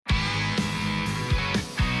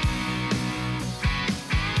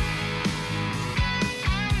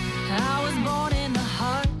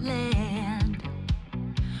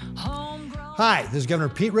Hi, this is Governor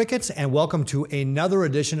Pete Ricketts, and welcome to another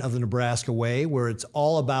edition of the Nebraska Way, where it's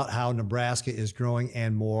all about how Nebraska is growing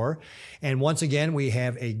and more. And once again, we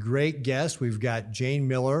have a great guest. We've got Jane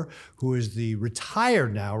Miller, who is the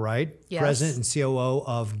retired now, right? Yes. President and COO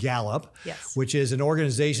of Gallup, yes. which is an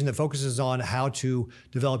organization that focuses on how to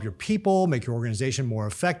develop your people, make your organization more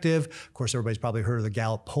effective. Of course, everybody's probably heard of the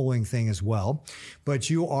Gallup polling thing as well. But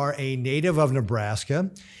you are a native of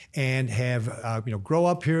Nebraska and have, grow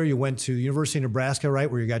up here. You went to the University of Nebraska,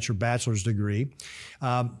 right, where you got your bachelor's degree.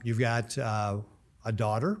 You've got a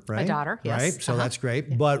daughter, right? A daughter, yes. Right, so that's great.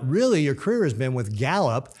 Yeah. But really, your career has been with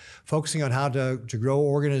Gallup, focusing on how to grow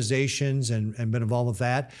organizations and been involved with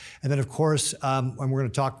that. And then, of course, and we're going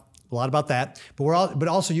to talk a lot about that, but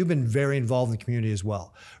also you've been very involved in the community as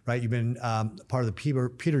well, right? You've been part of the Peter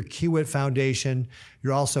Kiewit Foundation.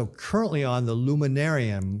 You're also currently on the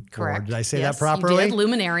Luminarium Correct. board. Did I say yes, that properly? You did.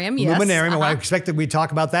 Luminarium, yes. Luminarium, and I expect that we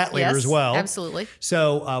talk about that later as well. Absolutely.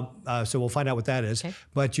 So we'll find out what that is. Okay.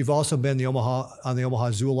 But you've also been on the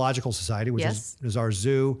Omaha Zoological Society, which is our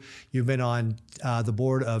zoo. You've been on the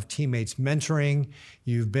board of Teammates Mentoring.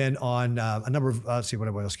 You've been on a number of, let's see what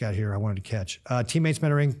else got here I wanted to catch. Teammates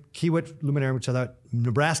Mentoring, Kiewit, Luminarium, which I thought,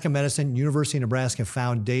 Nebraska Medicine, University of Nebraska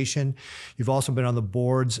Foundation. You've also been on the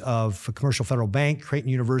boards of Commercial Federal Bank, Creighton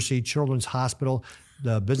University, Children's Hospital,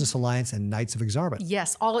 the Business Alliance, and Knights of Exarban.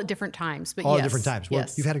 Yes, all at different times. But all yes, at different times. Well,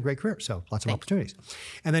 yes. You've had a great career, so lots of opportunities.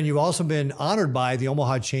 And then you've also been honored by the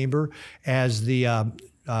Omaha Chamber as the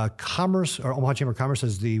Commerce, or Omaha Chamber of Commerce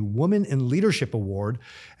as the Women in Leadership Award,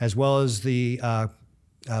 as well as the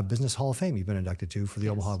Business Hall of Fame you've been inducted to for the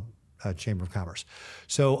Omaha Chamber of Commerce.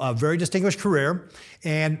 So a very distinguished career.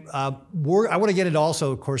 And I want to get into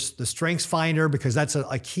also, of course, the Strengths Finder, because that's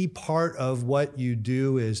a key part of what you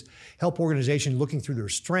do is help organizations looking through their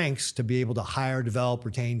strengths to be able to hire, develop,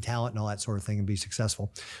 retain talent and all that sort of thing and be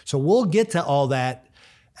successful. So we'll get to all that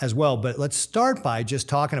as well. But let's start by just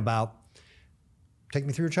talking about, take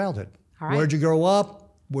me through your childhood. All right. Where'd you grow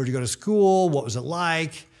up? Where'd you go to school? What was it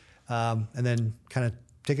like? And then kind of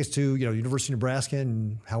take us to, University of Nebraska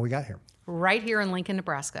and how we got here. Right here in Lincoln,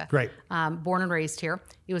 Nebraska. Great. Born and raised here.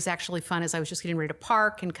 It was actually fun as I was just getting ready to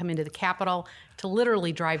park and come into the Capitol to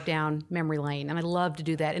literally drive down memory lane. And I love to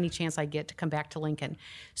do that any chance I get to come back to Lincoln.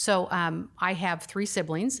 So I have 3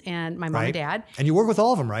 siblings and my mom and dad. And you work with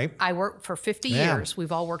all of them, right? I worked for 50 years.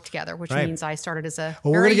 We've all worked together, which means I started as a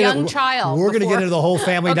very young child. We're going to get into the whole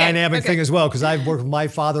family dynamic thing as well, because I've worked with my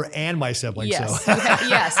father and my siblings. Yes, so.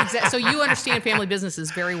 yes, exactly. So you understand family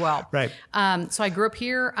businesses very well. Right. So I grew up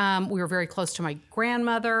here. We were very close to my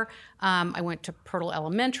grandmother. I went to Pirtle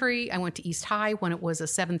Elementary. I went to East High when it was a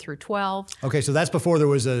 7 through 12. Okay, so that's before there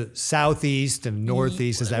was a Southeast and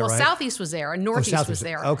Northeast, is that right? Well, Southeast was there and Northeast was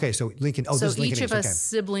there. Okay, so Lincoln, so this is Lincoln each of East. us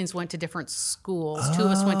siblings went to different schools. 2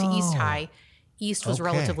 of us went to East High. East was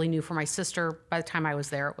relatively new for my sister. By the time I was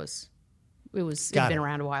there, it had been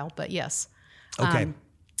around a while, but yes. Okay.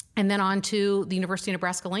 And then on to the University of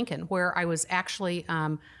Nebraska Lincoln, where I was actually,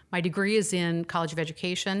 my degree is in College of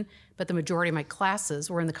Education, but the majority of my classes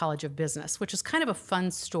were in the College of Business, which is kind of a fun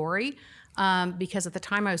story because at the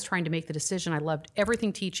time I was trying to make the decision, I loved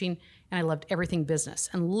everything teaching and I loved everything business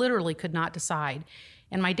and literally could not decide.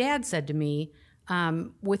 And my dad said to me,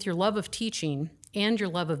 with your love of teaching and your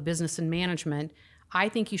love of business and management, I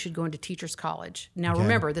think you should go into teacher's college. Now,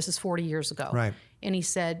 remember, this is 40 years ago. Right. And he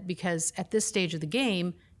said, because at this stage of the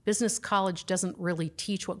game, business college doesn't really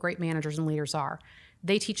teach what great managers and leaders are.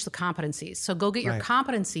 They teach the competencies. So go get your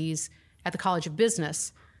competencies at the College of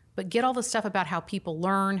Business, but get all the stuff about how people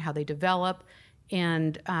learn, how they develop,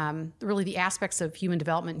 and really the aspects of human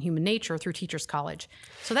development and human nature through Teachers College.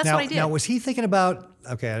 So that's what I did. Now, was he thinking about,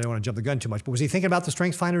 okay, I don't want to jump the gun too much, but was he thinking about the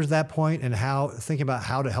Strengths Finders at that point and thinking about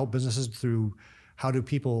how to help businesses through how do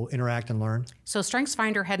people interact and learn? So Strengths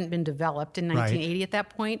Finder hadn't been developed in 1980 at that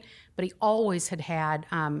point, but he always had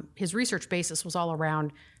his research basis was all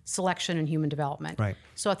around selection and human development. Right.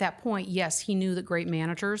 So at that point, yes, he knew that great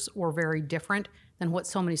managers were very different than what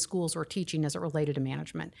so many schools were teaching as it related to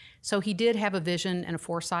management. So he did have a vision and a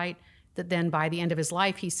foresight that then by the end of his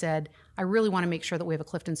life, he said, I really want to make sure that we have a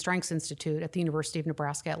Clifton Strengths Institute at the University of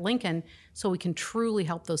Nebraska at Lincoln so we can truly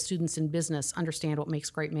help those students in business understand what makes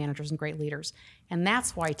great managers and great leaders. And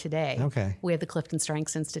that's why today we have the Clifton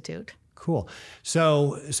Strengths Institute. Cool.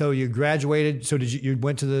 So you graduated, so you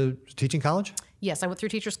went to the teaching college? Yes, I went through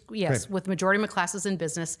with the majority of my classes in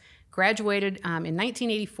business, graduated in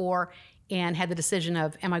 1984 and had the decision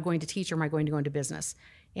of, am I going to teach or am I going to go into business?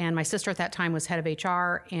 And my sister at that time was head of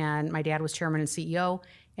HR, and my dad was chairman and CEO.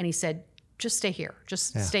 And he said, just stay here,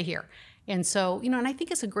 stay here. And so, and I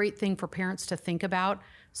think it's a great thing for parents to think about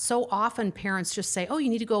So often parents just say, oh, you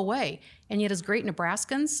need to go away. And yet as great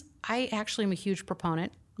Nebraskans, I actually am a huge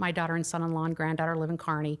proponent, my daughter and son-in-law and granddaughter live in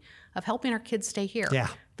Kearney, of helping our kids stay here. Yeah.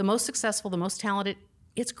 The most successful, the most talented,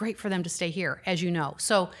 it's great for them to stay here, as you know.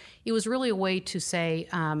 So it was really a way to say,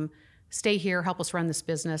 stay here, help us run this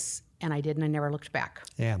business. And I did, and I never looked back.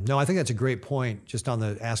 Yeah, no, I think that's a great point, just on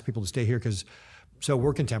the ask people to stay here, because so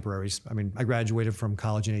we're contemporaries. I mean, I graduated from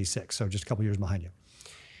college in '86, so just a couple years behind you.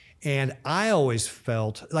 And I always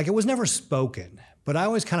felt like it was never spoken, but I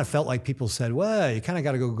always kind of felt like people said, well, you kind of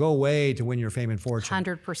got to go away to win your fame and fortune.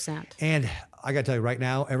 100%. And I got to tell you right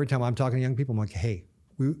now, every time I'm talking to young people, I'm like, hey,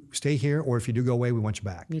 we stay here, or if you do go away, we want you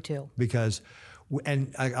back. Me too. Because,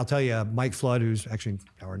 and I'll tell you, Mike Flood, who's actually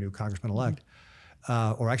our new congressman-elect,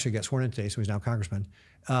 or actually got sworn in today, so he's now congressman,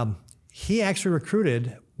 he actually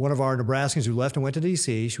recruited one of our Nebraskans who left and went to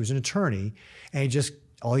D.C. She was an attorney, and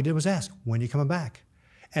all he did was ask, when are you coming back?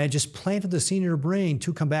 And it just planted the seed in her brain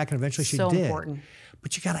to come back, and eventually she did. So important.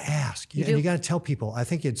 But you got to ask, and you got to tell people. I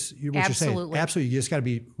think it's what you're saying. Absolutely, you just got to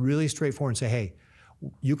be really straightforward and say, hey,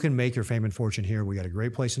 you can make your fame and fortune here. We got a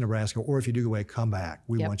great place in Nebraska, or if you do go away, come back.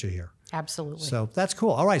 We want you here. Absolutely. So that's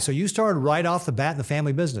cool. All right, so you started right off the bat in the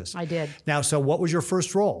family business. I did. Now, so what was your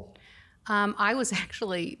first role? I was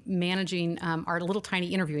actually managing our little tiny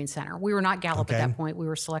interviewing center. We were not Gallup at that point. We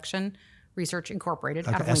were Selection Research Incorporated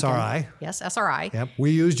out of Lincoln. SRI. Yes, SRI. Yep.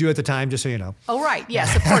 We used you at the time, just so you know. Oh, right.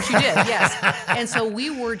 Yes, of course you did. Yes. And so we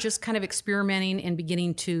were just kind of experimenting and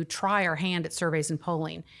beginning to try our hand at surveys and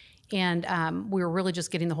polling. And we were really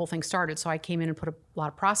just getting the whole thing started. So I came in and put a lot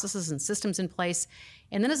of processes and systems in place.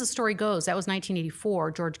 And then as the story goes, that was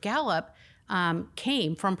 1984, George Gallup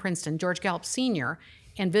came from Princeton, George Gallup Sr.,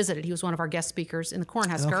 and visited. He was one of our guest speakers in the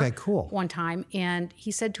Cornhusker one time. And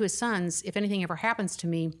he said to his sons, if anything ever happens to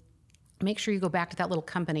me, make sure you go back to that little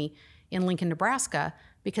company in Lincoln, Nebraska,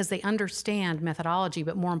 because they understand methodology,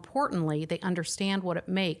 but more importantly, they understand what it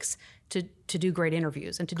makes to do great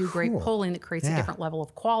interviews and to do great polling that creates a different level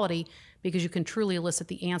of quality, because you can truly elicit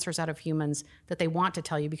the answers out of humans that they want to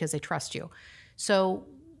tell you because they trust you. So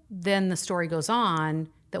then the story goes on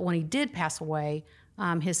that when he did pass away,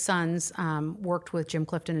 his sons worked with Jim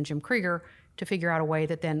Clifton and Jim Krieger to figure out a way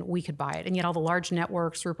that then we could buy it. And yet all the large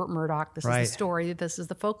networks, Rupert Murdoch, this is the story, this is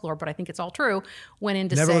the folklore, but I think it's all true, went in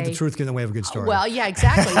to Never let the truth get in the way of a good story. Well, yeah,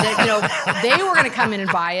 exactly. They were going to come in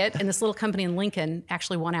and buy it, and this little company in Lincoln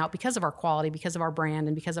actually won out because of our quality, because of our brand,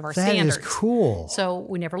 and because of our standards. That is cool. So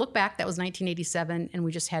we never looked back. That was 1987, and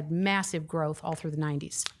we just had massive growth all through the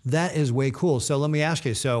 90s. That is way cool. So let me ask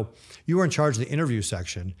you, so you were in charge of the interview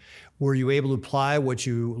section. Were you able to apply what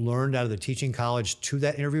you learned out of the teaching college to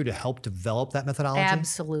that interview to help develop that methodology?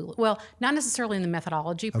 Absolutely. Well, not necessarily in the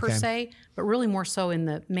methodology per se, but really more so in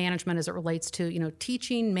the management as it relates to,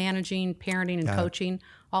 teaching, managing, parenting, and coaching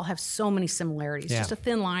all have so many similarities. Just a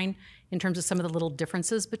thin line in terms of some of the little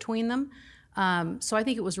differences between them. So I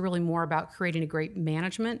think it was really more about creating a great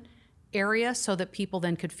management area so that people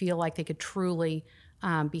then could feel like they could truly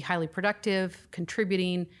be highly productive,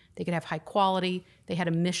 contributing. They could have high quality. They had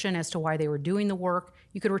a mission as to why they were doing the work.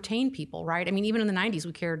 You could retain people, right? I mean, even in the 90s,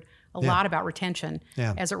 we cared a lot about retention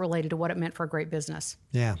as it related to what it meant for a great business.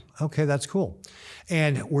 Yeah. Okay, that's cool.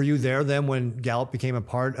 And were you there then when Gallup became a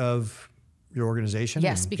part of your organization?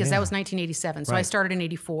 Yes, because that was 1987. So I started in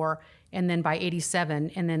 84, and then by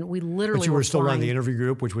 87, and then we literally But you were still running the interview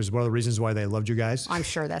group, which was one of the reasons why they loved you guys? I'm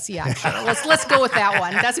sure I'm sure. Let's go with that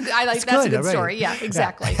one. That's a good story. Yeah,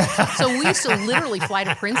 exactly. So we used to literally fly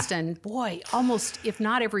to Princeton, almost, if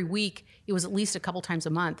not every week, it was at least a couple times a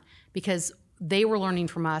month, because they were learning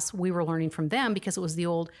from us, we were learning from them, because it was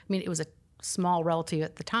it was a small relative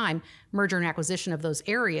at the time, merger and acquisition of those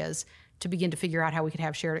areas to begin to figure out how we could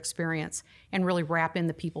have shared experience and really wrap in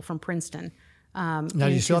the people from Princeton. Now, do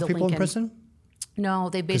you still have people in Princeton? No,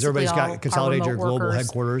 they basically all got consolidated your global workers.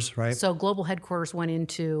 Headquarters, right? So global headquarters went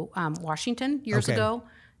into Washington years ago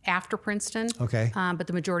after Princeton. Okay. But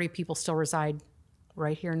the majority of people still reside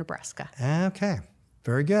right here in Nebraska. Okay.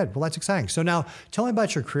 Very good. Well, that's exciting. So now tell me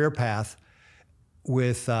about your career path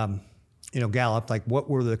with Gallup. Like, what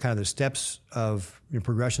were the kind of the steps of your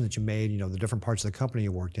progression that you made, the different parts of the company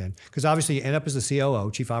you worked in? Because obviously you end up as the COO,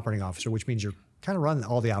 Chief Operating Officer, which means you're kind of running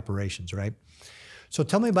all the operations, right? So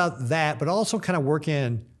tell me about that, but also kind of work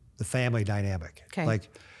in the family dynamic. Okay. Like,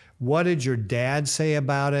 what did your dad say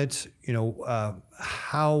about it?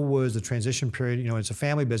 How was the transition period? It's a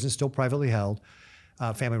family business, still privately held,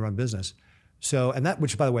 family-run business. So, and that,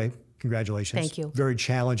 which, by the way, congratulations. Thank you. Very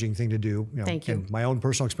challenging thing to do. Thank you. In my own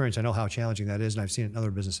personal experience, I know how challenging that is, and I've seen it in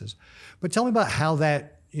other businesses. But tell me about how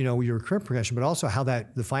that your career progression, but also how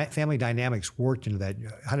the family dynamics worked into that.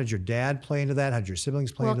 How did your dad play into that? How did your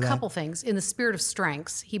siblings play into that? Well, a couple things. In the spirit of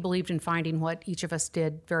strengths, he believed in finding what each of us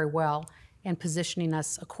did very well and positioning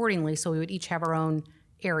us accordingly so we would each have our own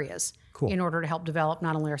areas in order to help develop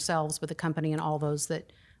not only ourselves, but the company and all those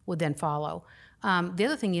that would then follow. The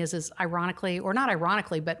other thing is ironically, or not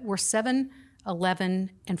ironically, but we're 7,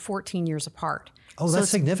 11, and 14 years apart. Oh, so that's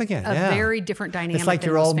significant. A very different dynamic. It's like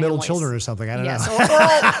you're all middle children or something. I don't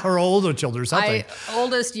know. Or older children or something.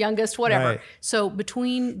 Oldest, youngest, whatever. Right. So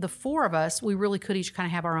between the four of us, we really could each kind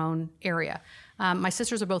of have our own area. My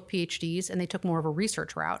sisters are both PhDs, and they took more of a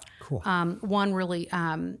research route. Cool. One really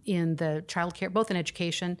in the childcare, both in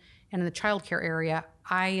education and in the childcare area.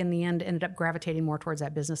 I, in the end, ended up gravitating more towards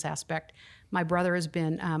that business aspect. My brother has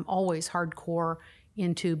been always hardcore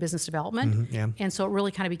into business development. And so it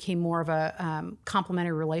really kind of became more of a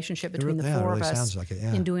complementary relationship between the four of us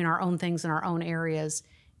in doing our own things in our own areas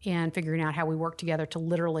and figuring out how we work together to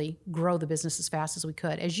literally grow the business as fast as we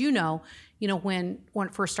could. As you know, when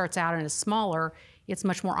it first starts out and is smaller, it's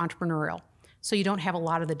much more entrepreneurial. So you don't have a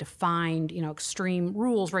lot of the defined, extreme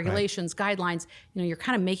rules, regulations, guidelines. You're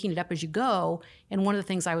kind of making it up as you go. And one of the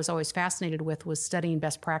things I was always fascinated with was studying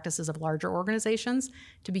best practices of larger organizations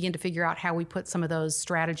to begin to figure out how we put some of those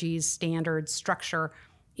strategies, standards, structure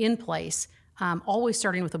in place. Always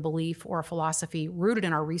starting with a belief or a philosophy rooted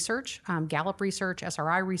in our research, Gallup research,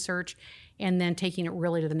 SRI research, and then taking it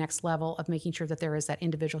really to the next level of making sure that there is that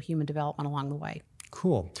individual human development along the way.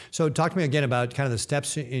 Cool. So talk to me again about kind of the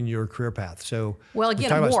steps in your career path. So, well, again,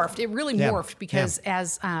 it morphed. It really morphed because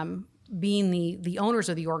as being the owners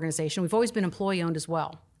of the organization, we've always been employee owned as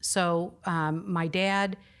well. So my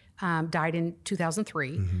dad died in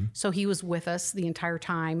 2003. So he was with us the entire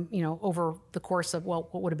time, over the course of,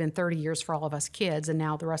 what would have been 30 years for all of us kids. And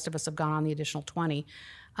now the rest of us have gone on the additional 20.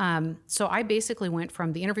 So I basically went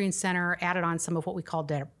from the interviewing center, added on some of what we called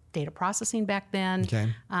data processing back then,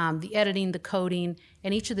 the editing, the coding,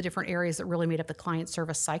 and each of the different areas that really made up the client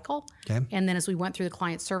service cycle. And then as we went through the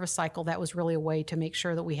client service cycle, that was really a way to make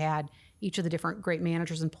sure that we had each of the different great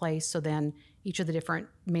managers in place. So then each of the different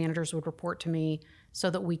managers would report to me so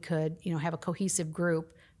that we could, have a cohesive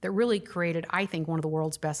group that really created, I think, one of the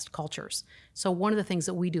world's best cultures. So one of the things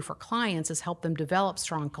that we do for clients is help them develop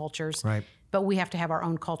strong cultures. But we have to have our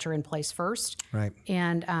own culture in place first.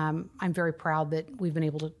 And I'm very proud that we've been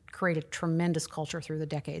able to create a tremendous culture through the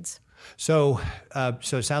decades. So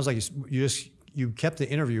it sounds like you kept the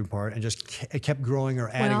interview part and just kept growing or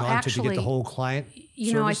adding on to get the whole client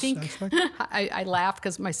service I think I laugh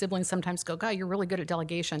because my siblings sometimes go, God, you're really good at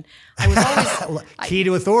delegation. I was always key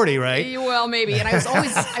to authority, right? Well, maybe. And I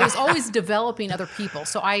was always developing other people.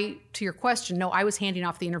 So to your question, no, I was handing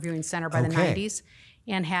off the interviewing center by the 90s.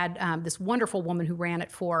 And had this wonderful woman who ran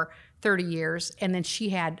it for 30 years. And then she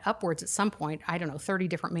had upwards at some point, 30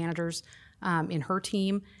 different managers in her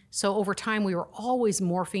team. So over time, we were always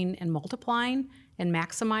morphing and multiplying and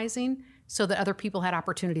maximizing so that other people had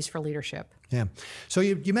opportunities for leadership. Yeah. So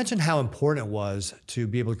you mentioned how important it was to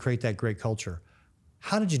be able to create that great culture.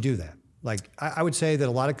 How did you do that? Like, I would say that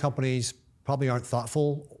a lot of companies probably aren't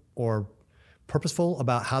thoughtful or purposeful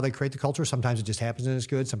about how they create the culture. Sometimes it just happens and it's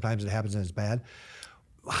good. Sometimes it happens and it's bad.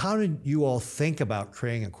 How did you all think about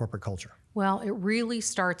creating a corporate culture? Well, it really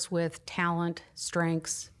starts with talent,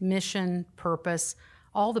 strengths, mission, purpose,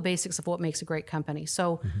 all the basics of what makes a great company.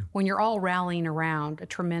 So when you're all rallying around a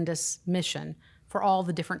tremendous mission for all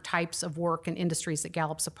the different types of work and industries that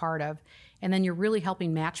Gallup's a part of, and then you're really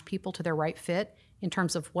helping match people to their right fit in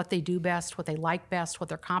terms of what they do best, what they like best, what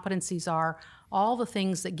their competencies are, all the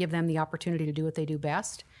things that give them the opportunity to do what they do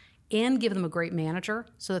best, and give them a great manager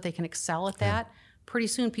so that they can excel at that. Pretty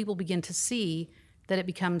soon people begin to see that it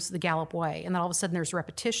becomes the Gallup way. And then all of a sudden there's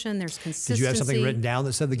repetition, there's consistency. Did you have something written down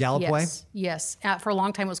that said the Gallup way? Yes. For a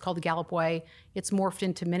long time it was called the Gallup way. It's morphed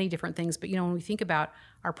into many different things. But when we think about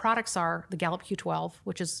our products are the Gallup Q12,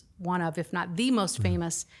 which is one of, if not the most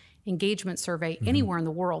famous engagement survey anywhere in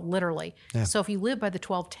the world, literally. So if you live by the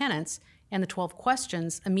 12 tenets and the 12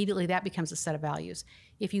 questions, immediately that becomes a set of values.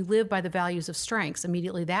 If you live by the values of strengths,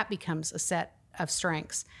 immediately that becomes a set of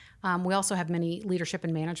strengths. We also have many leadership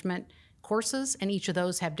and management courses, and each of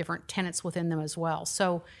those have different tenets within them as well.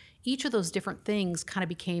 So each of those different things kind of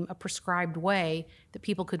became a prescribed way that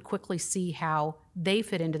people could quickly see how they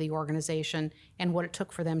fit into the organization and what it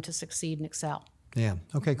took for them to succeed and excel. Yeah.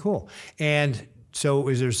 Okay, cool. And so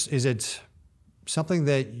is it something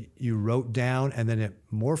that you wrote down and then it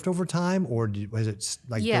morphed over time, or was it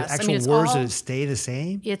like the actual words that stay the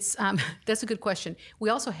same? It's that's a good question. We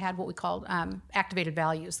also had what we called activated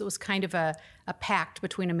values. That was kind of a pact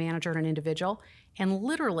between a manager and an individual. And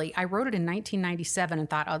literally, I wrote it in 1997 and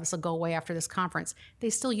thought, oh, this will go away after this conference. They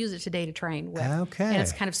still use it today to train with. Okay. And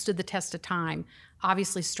it's kind of stood the test of time.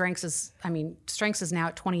 Obviously, Strengths is now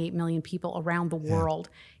at 28 million people around the world.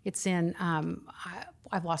 It's in,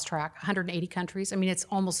 I've lost track, 180 countries. I mean, it's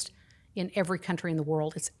almost in every country in the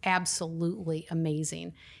world. It's absolutely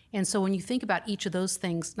amazing. And so when you think about each of those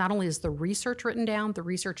things, not only is the research written down, the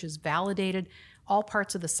research is validated, all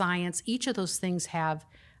parts of the science, each of those things have,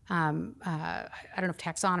 I don't know if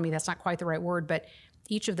taxonomy, that's not quite the right word, but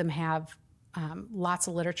each of them have lots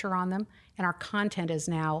of literature on them. And our content is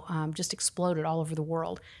now just exploded all over the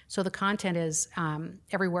world. So the content is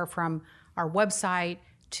everywhere from our website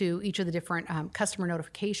to each of the different customer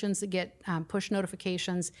notifications that get push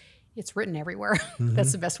notifications. It's written everywhere. Mm-hmm.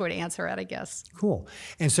 That's the best way to answer it, I guess. Cool.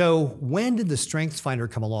 And so when did the Strengths Finder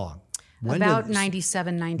come along? About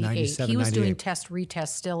 97, 98. He was doing retest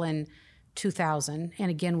still in 2000. And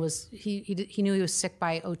again, he knew he was sick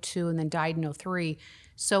by 2002 and then died in 2003.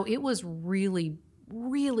 So it was really,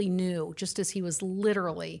 really new, just as he was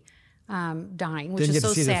literally dying, which is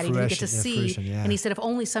so sad. He didn't get to see. And he said, if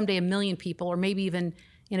only someday 1 million people, or maybe even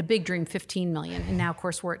in a big dream, 15 million. And now, of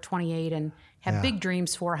course, we're at 28 and have big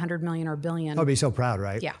dreams for 100 million or a billion. I'd be so proud,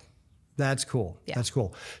 right? Yeah. That's cool. Yeah. That's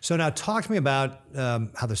cool. So now talk to me about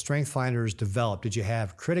how the Strength Finders developed. Did you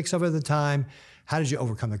have critics over the time? How did you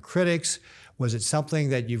overcome the critics? Was it something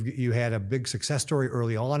that you had a big success story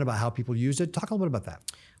early on about how people used it? Talk a little bit about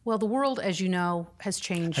that. Well, the world, as you know, has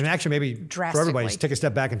changed. And actually, maybe drastically. For everybody, take a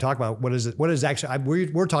step back and talk about what is it? What is actually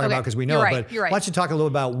we're talking about because we know, you're right, but you're right. Why don't you talk a little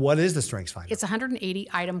about what is the Strengths Finder? It's a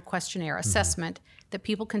 180-item questionnaire assessment that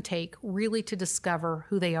people can take really to discover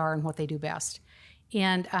who they are and what they do best.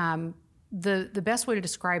 And the best way to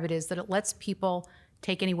describe it is that it lets people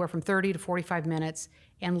take anywhere from 30 to 45 minutes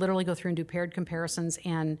and literally go through and do paired comparisons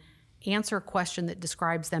and answer a question that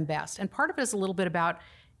describes them best. And part of it is a little bit about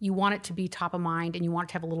you want it to be top of mind and you want it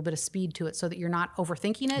to have a little bit of speed to it so that you're not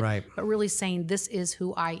overthinking it, right, but really saying, this is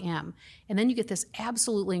who I am. And then you get this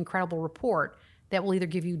absolutely incredible report that will either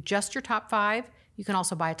give you just your top 5, you can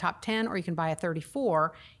also buy a top 10, or you can buy a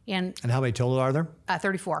 34. And how many total are there?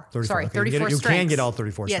 34. 34. Sorry, Okay. 34 strengths. You can get all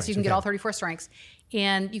 34 strengths. Yes, you can get all 34 strengths.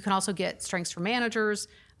 And you can also get strengths for managers.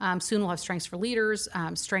 Soon we'll have strengths for leaders,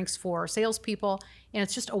 strengths for salespeople. And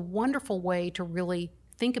it's just a wonderful way to really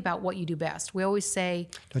think about what you do best. We always say...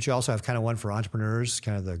 Don't you also have kind of one for entrepreneurs,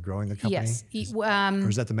 kind of the growing the company? Yes. Or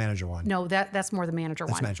is that the manager one? No, that's more the manager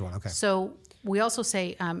one. That's the manager one, okay. So we also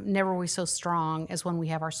say never were we so strong as when we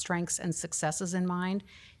have our strengths and successes in mind.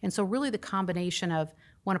 And so really the combination of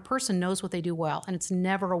when a person knows what they do well, and it's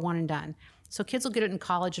never a one and done. So kids will get it in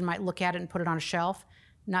college and might look at it and put it on a shelf.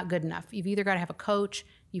 Not good enough. You've either got to have a coach,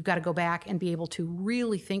 you've got to go back and be able to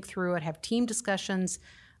really think through it, have team discussions,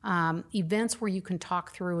 events where you can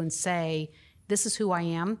talk through and say, this is who I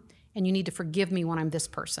am, and you need to forgive me when I'm this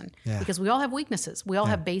person. Yeah. Because we all have weaknesses. We all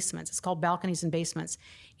have basements. It's called balconies and basements.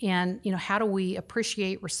 And how do we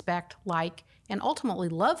appreciate, respect, like, and ultimately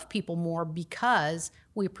love people more because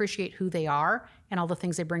we appreciate who they are and all the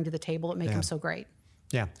things they bring to the table that make them so great.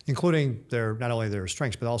 Yeah, including not only their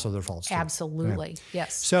strengths, but also their faults. Absolutely,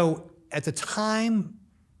 yes. So at the time,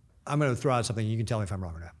 I'm going to throw out something, you can tell me if I'm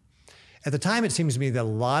wrong or not. At the time, it seems to me that a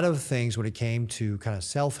lot of things when it came to kind of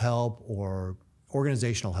self-help or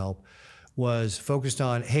organizational help was focused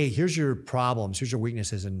on, hey, here's your problems, here's your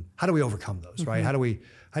weaknesses, and how do we overcome those, right? How do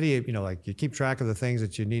you, you keep track of the things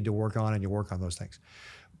that you need to work on and you work on those things.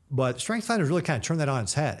 But Strength Finders really kind of turned that on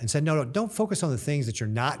its head and said, no, don't focus on the things that you're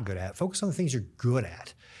not good at. Focus on the things you're good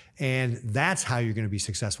at. And that's how you're going to be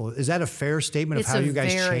successful. Is that a fair statement of how you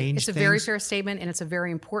guys change things? It's a very fair statement, and it's a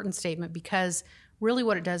very important statement because really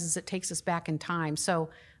what it does is it takes us back in time. So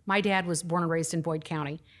my dad was born and raised in Boyd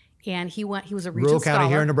County, and he was a Regent Scholar. Rural county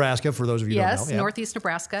here in Nebraska, for those of you who don't know. Yes, northeast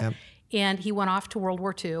Nebraska. Yep. And he went off to World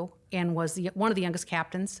War II and was one of the youngest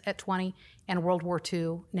captains at 20 and a World War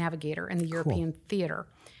II navigator in the European theater.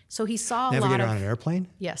 So he saw a lot of... Navigator on an airplane?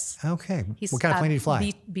 Yes. Okay. What kind of plane did he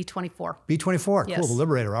fly? B-24. B-24. Yes. Cool. The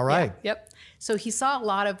Liberator. All right. Yep. So he saw a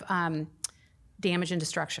lot of damage and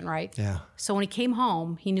destruction, right? Yeah. So when he came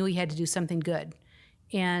home, he knew he had to do something good.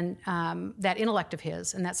 And that intellect of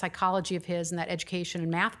his and that psychology of his and that education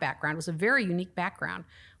and math background was a very unique background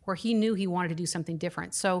where he knew he wanted to do something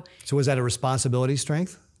different. So was that a responsibility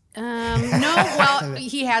strength? No, well,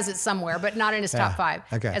 he has it somewhere, but not in his top 5.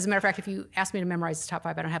 Okay. As a matter of fact, if you ask me to memorize his top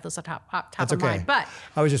 5, I don't have those top of mind. But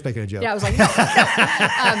I was just making a joke. Yeah, I was like, no.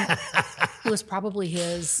 It was probably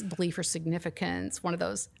his belief or significance, one of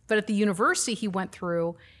those. But at the university, he went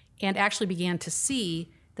through and actually began to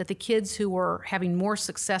see that the kids who were having more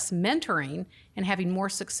success mentoring and having more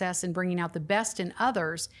success in bringing out the best in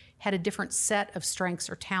others had a different set of strengths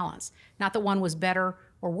or talents. Not that one was better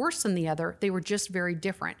or worse than the other, they were just very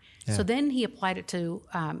different. Yeah. So then he applied it to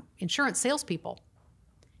insurance salespeople.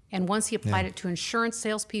 And once he applied it to insurance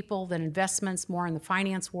salespeople, then investments, more in the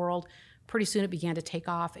finance world, pretty soon it began to take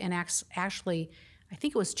off. And actually, I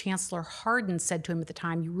think it was Chancellor Hardin said to him at the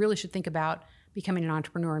time, you really should think about becoming an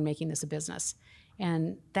entrepreneur and making this a business.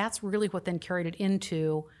 And that's really what then carried it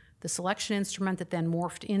into the selection instrument that then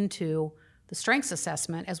morphed into the strengths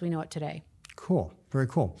assessment as we know it today. Cool. Very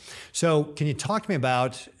cool. So can you talk to me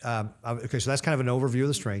about, okay, so that's kind of an overview of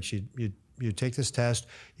the strengths. You take this test,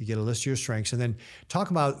 you get a list of your strengths, and then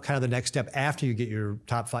talk about kind of the next step after you get your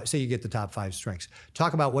top 5, say you get the top 5 strengths.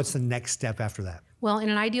 Talk about what's the next step after that. Well, in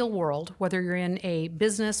an ideal world, whether you're in a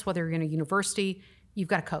business, whether you're in a university, you've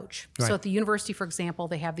got a coach. Right. So at the university, for example,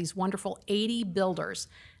 they have these wonderful 80 builders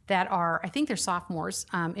that are, I think they're sophomores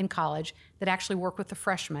in college, that actually work with the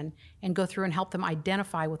freshmen and go through and help them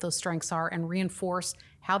identify what those strengths are and reinforce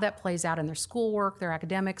how that plays out in their schoolwork, their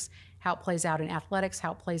academics, how it plays out in athletics,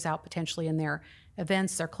 how it plays out potentially in their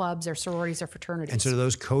events, their clubs, their sororities, their fraternities. And so do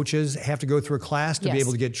those coaches have to go through a class to be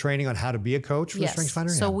able to get training on how to be a coach for the Strengths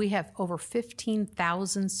Finder? So we have over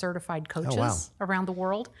 15,000 certified coaches around the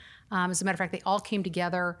world. As a matter of fact, they all came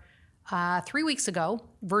together 3 weeks ago,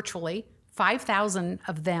 virtually. 5,000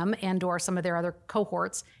 of them and or some of their other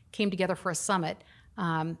cohorts came together for a summit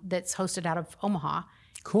that's hosted out of Omaha.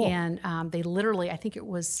 Cool. And they literally, I think it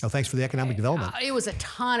was... Oh, thanks for the economic development. It was a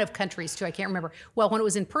ton of countries, too. I can't remember. Well, when it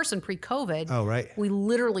was in person pre-COVID, we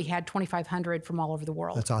literally had 2,500 from all over the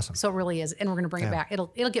world. That's awesome. So it really is. And we're going to bring it back.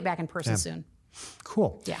 It'll get back in person soon.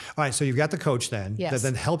 Cool. Yeah. All right, so you've got the coach then that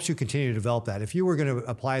then helps you continue to develop that. If you were going to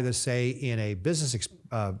apply this, say, in a business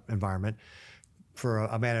environment for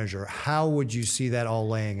a manager, how would you see that all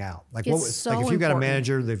laying out? Like, if you've got a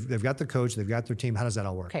manager, they've got the coach, they've got their team, how does that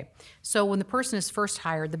all work? Okay. So when the person is first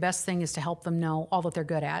hired, the best thing is to help them know all that they're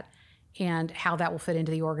good at and how that will fit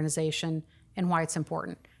into the organization and why it's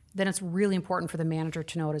important. Then it's really important for the manager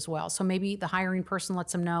to know it as well. So maybe the hiring person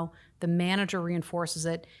lets them know, the manager reinforces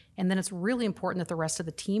it, and then it's really important that the rest of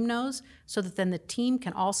the team knows so that then the team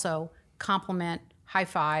can also compliment, high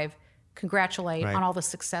five, congratulate on all the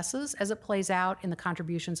successes as it plays out in the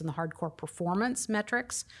contributions and the hardcore performance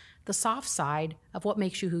metrics, the soft side of what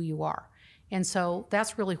makes you who you are. And so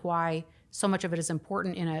that's really why so much of it is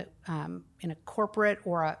important in a corporate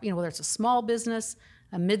or whether it's a small business,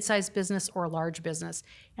 a mid-sized business, or a large business.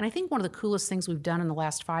 And I think one of the coolest things we've done in the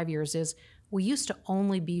last 5 years is we used to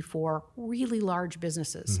only be for really large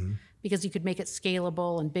businesses because you could make it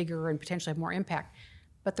scalable and bigger and potentially have more impact.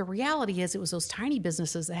 But the reality is it was those tiny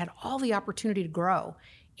businesses that had all the opportunity to grow.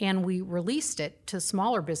 And we released it to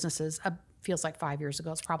smaller businesses, feels like 5 years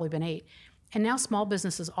ago, it's probably been 8. And now small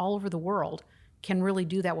businesses all over the world can really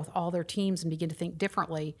do that with all their teams and begin to think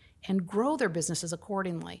differently and grow their businesses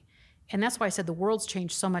accordingly. And that's why I said the world's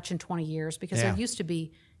changed so much in 20 years because there used to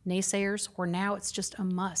be naysayers, where now it's just a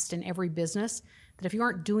must in every business that if you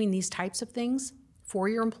aren't doing these types of things for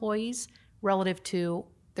your employees relative to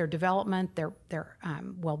their development, their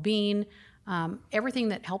well-being, everything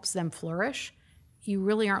that helps them flourish, you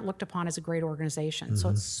really aren't looked upon as a great organization. So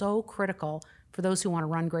it's so critical for those who want to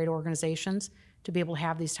run great organizations to be able to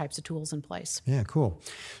have these types of tools in place. Yeah, cool.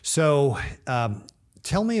 So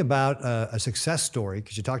tell me about a success story,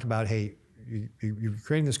 because you talked about, hey, you're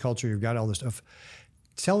creating this culture, you've got all this stuff.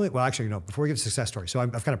 Tell me, well, actually, no, before we get to success story, so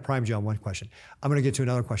I've kind of primed you on one question. I'm going to get to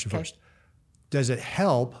another question first. Does it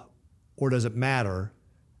help or does it matter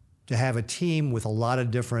to have a team with a lot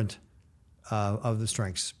of different of the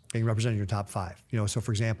strengths being represented in your top 5? So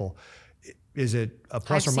for example, is it a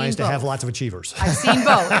plus or minus to have lots of achievers? I've seen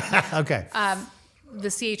both. Okay. The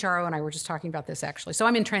CHRO and I were just talking about this actually. So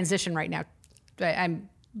I'm in transition right now. I'm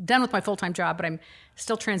done with my full-time job, but I'm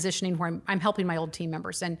still transitioning where I'm helping my old team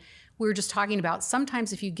members. And we were just talking about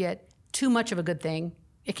sometimes if you get too much of a good thing,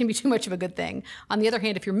 it can be too much of a good thing. On the other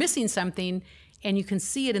hand, if you're missing something and you can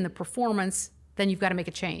see it in the performance, then you've got to make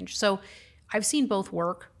a change. So I've seen both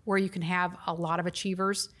work, where you can have a lot of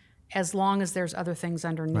achievers as long as there's other things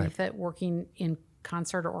underneath it working in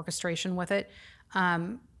concert or orchestration with it.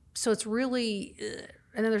 So it's really,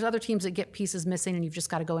 and then there's other teams that get pieces missing and you've just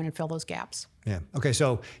got to go in and fill those gaps. Yeah. Okay.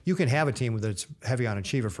 So you can have a team that's heavy on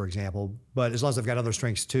achiever, for example, but as long as they've got other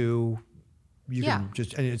strengths too, you can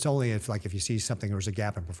just, and it's only if you see something, there's a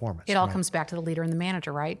gap in performance. It all comes back to the leader and the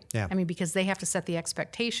manager, right? Yeah. I mean, because they have to set the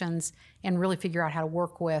expectations and really figure out how to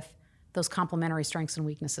work with those complementary strengths and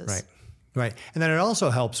weaknesses. Right. Right. And then it also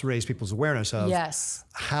helps raise people's awareness of Yes.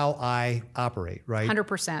 how I operate, right?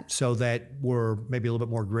 100%. So that we're maybe a little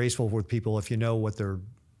bit more graceful with people if you know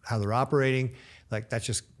how they're operating. Like that's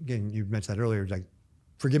just, again, you mentioned that earlier, like,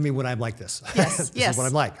 forgive me when I'm like this. Yes. This yes. is what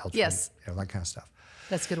I'm like. Yes. That kind of stuff.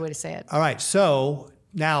 That's a good way to say it. All right. So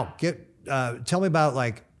now tell me about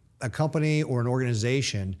like a company or an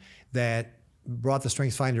organization that brought the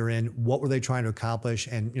Strengths Finder in. What were they trying to accomplish?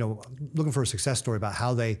 And, looking for a success story about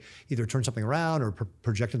how they either turned something around or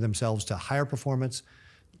projected themselves to higher performance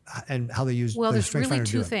and how they used the there's Strengths really Finder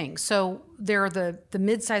to do two it. things. So there are the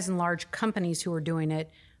mid-size and large companies who are doing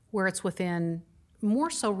it where it's within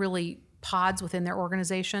more so really pods within their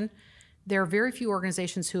organization. There are very few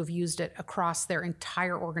organizations who have used it across their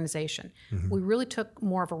entire organization. Mm-hmm. We really took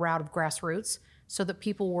more of a route of grassroots so that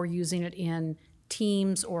people were using it in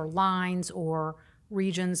teams or lines or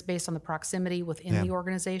regions based on the proximity within the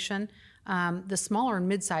organization. The smaller and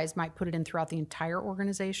mid-size might put it in throughout the entire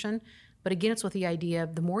organization. But again, it's with the idea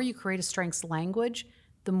of the more you create a strengths language,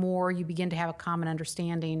 the more you begin to have a common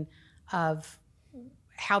understanding of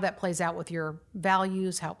how that plays out with your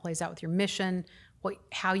values, how it plays out with your mission,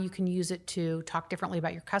 how you can use it to talk differently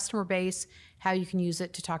about your customer base, how you can use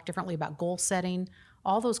it to talk differently about goal setting.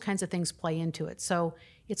 All those kinds of things play into it. So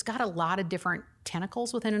it's got a lot of different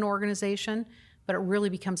tentacles within an organization, but it really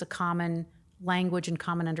becomes a common language and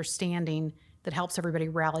common understanding that helps everybody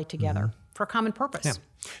rally together for a common purpose. Yeah.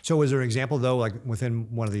 So was there an example, though, like within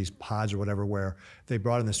one of these pods or whatever, where they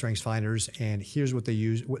brought in the Strengths Finders and here's what they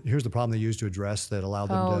use, here's the problem they used to address that allowed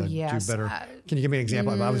them to do better? Can you give me an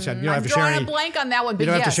example? You don't have to share I'm drawing a blank on that one, but you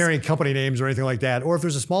don't have to share any company names or anything like that. Or if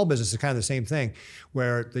there's a small business, it's kind of the same thing,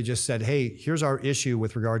 where they just said, hey, here's our issue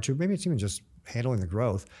with regard to, maybe it's even just handling the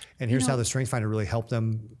growth, and here's how the Strengths Finder really helped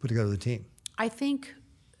them put together the team. I think,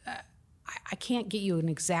 I can't get you an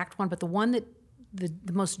exact one, but the one that, the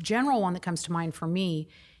most general one that comes to mind for me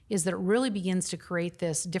is that it really begins to create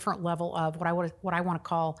this different level of what I want to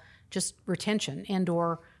call just retention and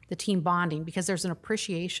or the team bonding, because there's an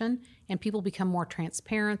appreciation and people become more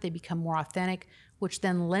transparent, they become more authentic, which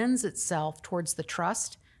then lends itself towards the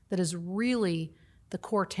trust that is really the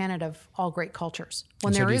core tenet of all great cultures.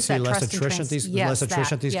 When there is that trust and less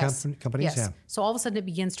attrition at these companies? Yes. Yeah. So all of a sudden it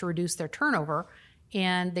begins to reduce their turnover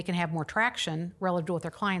and they can have more traction relative to what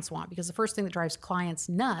their clients want. Because the first thing that drives clients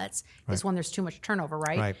nuts is when there's too much turnover,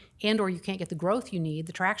 right? And or you can't get the growth you need,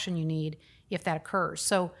 the traction you need if that occurs.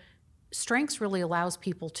 So Strengths really allows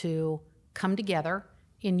people to come together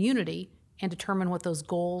in unity and determine what those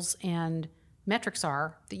goals and metrics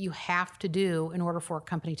are that you have to do in order for a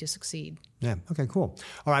company to succeed. Yeah, okay, cool.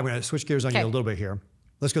 All right, I'm gonna switch gears on you a little bit here.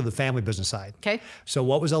 Let's go to the family business side. Okay. So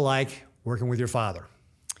what was it like working with your father?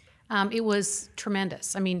 It was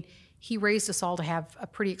tremendous. I mean, he raised us all to have a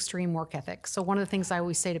pretty extreme work ethic. So one of the things I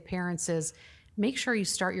always say to parents is, make sure you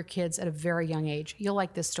start your kids at a very young age. You'll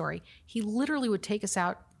like this story. He literally would take us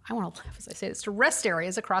out, I want to laugh as I say this, to rest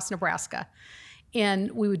areas across Nebraska. And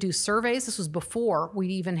we would do surveys. This was before we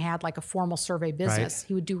even had like a formal survey business. Right.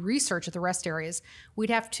 He would do research at the rest areas.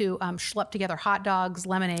 We'd have to schlep together hot dogs,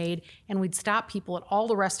 lemonade, and we'd stop people at all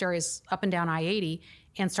the rest areas up and down I-80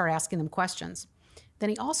 and start asking them questions. Then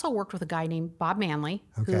he also worked with a guy named Bob Manley,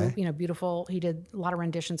 who, beautiful, he did a lot of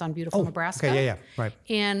renditions on Beautiful Nebraska. Okay, right.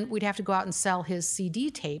 And we'd have to go out and sell his CD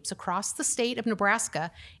tapes across the state of Nebraska.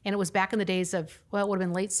 And it was back in the days of, well, it would have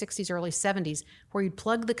been late 60s, early 70s, where you'd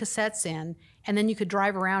plug the cassettes in, and then you could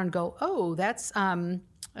drive around and go, oh, that's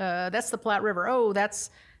the Platte River. Oh, that's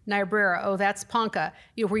Niobrara. Oh, that's Ponca.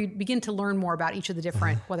 Where you begin to learn more about each of the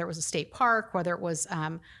different, whether it was a state park, whether it was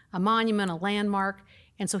a monument, a landmark.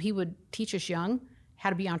 And so he would teach us young how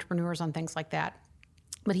to be entrepreneurs on things like that.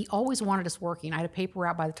 But he always wanted us working. I had a paper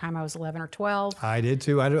route by the time I was 11 or 12. I did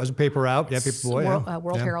too. I was a paper route. Yeah, paper boy.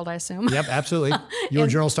 World Herald, I assume. Yep, absolutely. You were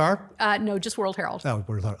Journal Star? No, just World Herald. Oh,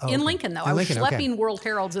 World Herald. In Lincoln, though. I was schlepping World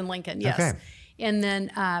Heralds in Lincoln, yes. Okay. And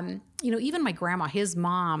then, even my grandma, his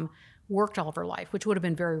mom, worked all of her life, which would have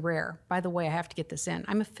been very rare. By the way, I have to get this in.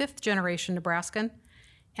 I'm a 5th generation Nebraskan,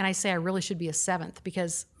 and I say I really should be a 7th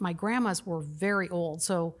because my grandmas were very old.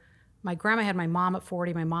 So my grandma had my mom at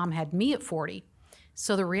 40, my mom had me at 40.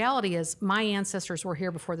 So the reality is my ancestors were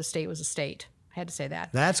here before the state was a state. I had to say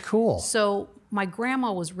that. That's cool. So my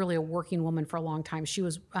grandma was really a working woman for a long time. She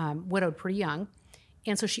was widowed pretty young.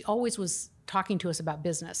 And so she always was talking to us about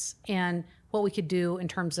business and what we could do in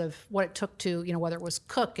terms of what it took to, whether it was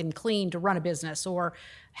cook and clean to run a business or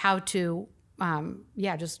how to,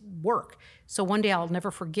 just work. So one day I'll never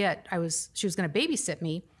forget, she was going to babysit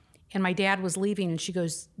me. And my dad was leaving, and she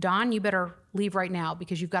goes, Dawn, you better leave right now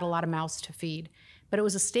because you've got a lot of mouths to feed. But it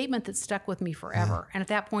was a statement that stuck with me forever. Yeah. And at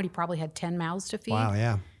that point, he probably had 10 mouths to feed. Wow,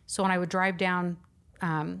 yeah. So when I would drive down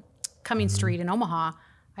Cummings Street in Omaha,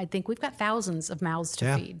 I'd think we've got thousands of mouths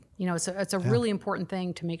to feed. You know, it's a really important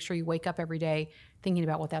thing to make sure you wake up every day thinking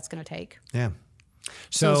about what that's going to take. Yeah.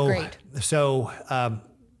 So it's great. So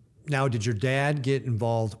now, did your dad get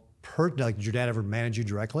involved? Did your dad ever manage you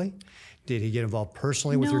directly? Did he get involved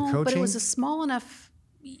personally with your coaching? No, but it was a small enough.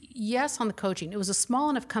 Yes, on the coaching, it was a small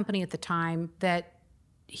enough company at the time that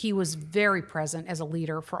he was very present as a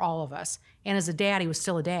leader for all of us, and as a dad, he was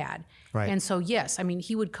still a dad. Right. And so, yes, I mean,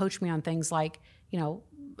 he would coach me on things like, you know.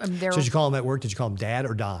 So did you call him at work? Did you call him Dad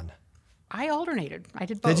or Don? I alternated. I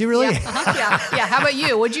did both. Did you really? Yeah. Yeah. How about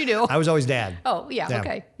you? What'd you do? I was always Dad. Oh, yeah.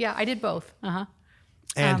 Okay. Yeah, I did both.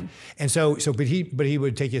 And so, but he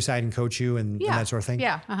would take you aside and coach you and that sort of thing.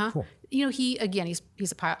 Yeah. Cool. You know, he's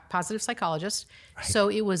a positive psychologist, so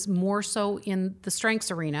it was more so in the strengths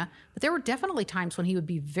arena. But there were definitely times when he would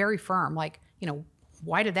be very firm, like, you know,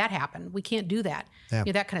 why did that happen? We can't do that. Yeah. You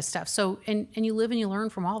know, that kind of stuff. So, and you live and you learn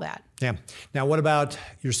from all that. Yeah. Now, what about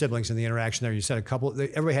your siblings and the interaction there? You said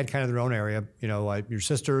everybody had kind of their own area. You know, your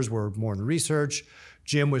sisters were more in the research.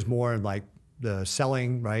 Jim was more in like the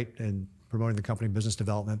selling, right? And promoting the company, business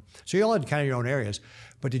development. So you all had kind of your own areas.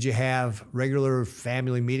 But did you have regular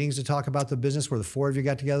family meetings to talk about the business where the four of you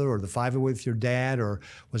got together, or the five with your dad, or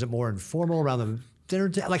was it more informal around the dinner?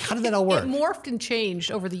 Like, how did that all work? It morphed and changed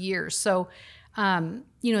over the years. So,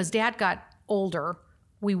 you know, as Dad got older,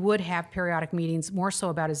 we would have periodic meetings more so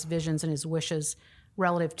about his visions and his wishes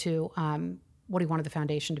relative to what he wanted the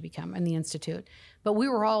foundation to become and the institute. But we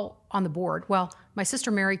were all on the board. Well, my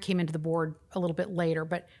sister Mary came into the board a little bit later,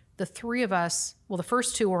 but the three of us, well, the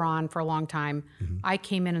first two were on for a long time. Mm-hmm. I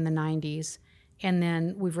came in the 90s, and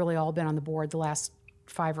then we've really all been on the board the last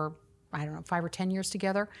 5 or 10 years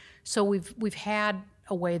together. So we've had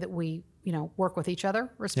a way that we, you know, work with each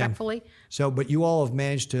other respectfully. Yeah. So, but you all have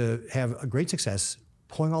managed to have a great success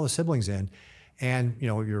pulling all the siblings in, and you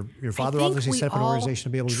know, your father obviously set up an organization to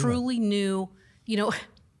be able to truly knew, you know,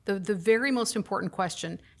 the very most important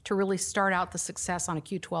question to really start out the success on a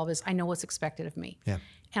Q12 is, I know what's expected of me. Yeah.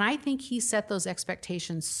 And I think he set those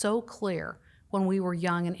expectations so clear when we were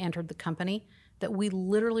young and entered the company that we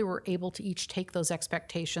literally were able to each take those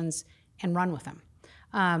expectations and run with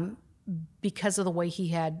them. Because of the way he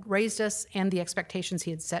had raised us and the expectations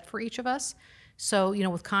he had set for each of us. So, you know,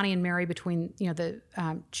 with Connie and Mary, between, you know, the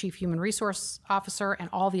chief human resource officer and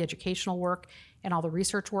all the educational work and all the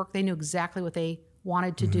research work, they knew exactly what they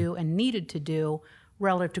wanted to do and needed to do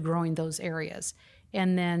relative to growing those areas.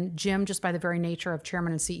 And then Jim, just by the very nature of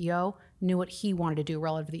chairman and CEO, knew what he wanted to do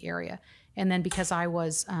relative to the area. And then because I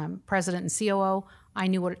was president and COO, I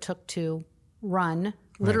knew what it took to run,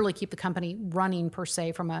 literally keep the company running per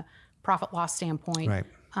se from a profit loss standpoint,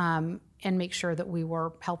 and make sure that we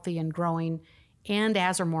were healthy and growing, and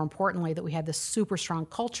as or more importantly, that we had this super strong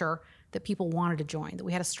culture that people wanted to join, that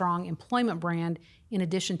we had a strong employment brand in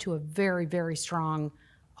addition to a very, very strong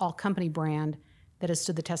all-company brand that has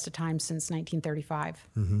stood the test of time since 1935.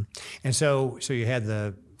 Mm-hmm. And so you had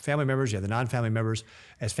the family members, you had the non-family members.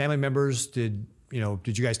 As family members, did you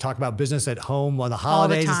guys talk about business at home on the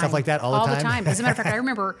holidays and stuff like that all the time? All the time. As a matter of fact, I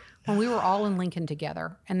remember when we were all in Lincoln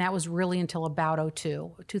together, and that was really until about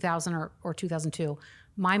 2000 or 2002,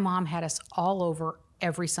 my mom had us all over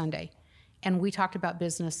every Sunday, and we talked about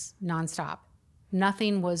business nonstop.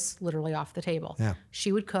 Nothing was literally off the table. Yeah.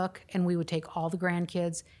 She would cook, and we would take all the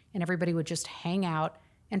grandkids, and everybody would just hang out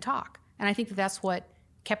and talk. And I think that's what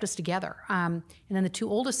kept us together. And then the two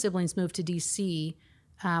oldest siblings moved to D.C.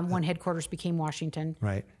 When headquarters became Washington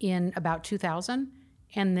in about 2000.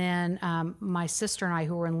 And then my sister and I,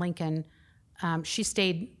 who were in Lincoln, she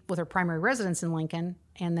stayed with her primary residence in Lincoln,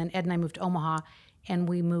 and then Ed and I moved to Omaha, and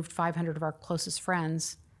we moved 500 of our closest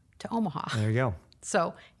friends to Omaha. There you go.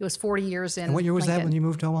 So it was 40 years in. And what year was Lincoln. that when you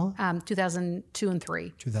moved to Omaha? 2002 and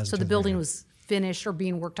 3. So the building was finished or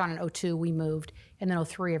being worked on in 2002, we moved, and then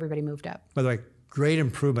 2003, everybody moved up. By the way, great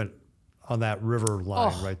improvement on that river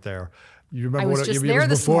line right there. You remember what it was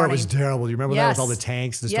before? Morning. It was terrible. You remember that with all the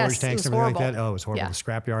tanks, the storage tanks, and everything like that? Oh, it was horrible. Yeah. The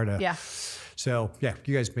scrapyard. Yeah. So, yeah,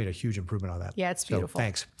 you guys made a huge improvement on that. Yeah, it's beautiful. So,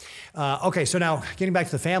 thanks. Okay, so now getting back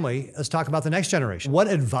to the family, let's talk about the next generation. What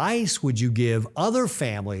advice would you give other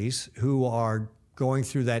families who are going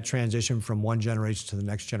through that transition from one generation to the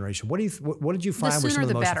next generation? What did you find were some of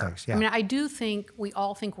the most things? Yeah. I mean, I do think we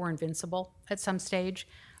all think we're invincible at some stage,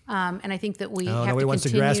 and I think that we have to continue. Nobody wants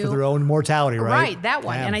to grasp with their own mortality, right? Right, that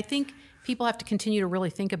one. Yeah. And I think people have to continue to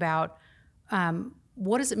really think about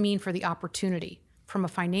what does it mean for the opportunity from a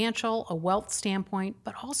financial, a wealth standpoint,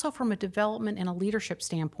 but also from a development and a leadership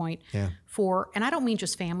standpoint and I don't mean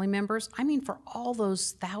just family members, I mean for all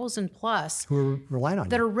those 1,000 plus who are relying on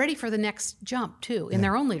that you. are ready for the next jump too in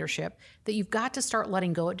their own leadership, that you've got to start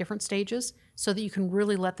letting go at different stages so that you can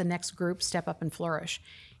really let the next group step up and flourish.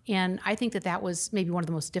 And I think that was maybe one of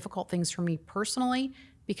the most difficult things for me personally,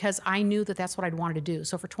 because I knew that that's what I'd wanted to do.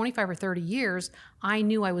 So for 25 or 30 years, I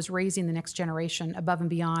knew I was raising the next generation above and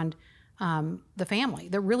beyond the family.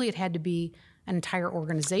 That really it had to be an entire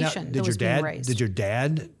organization that was being raised. Did your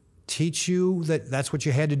dad teach you that that's what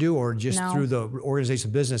you had to do, or just through the organization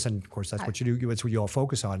of business? And of course, that's what you do. That's what you all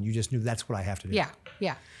focus on. You just knew that's what I have to do.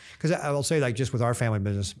 Yeah. Because I will say, like, just with our family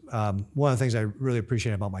business, one of the things I really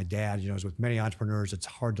appreciate about my dad, is with many entrepreneurs, it's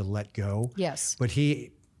hard to let go. Yes. But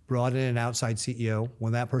he brought in an outside CEO.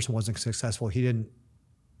 When that person wasn't successful, he didn't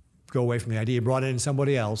go away from the idea. He brought in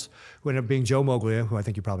somebody else who ended up being Joe Moglia, who I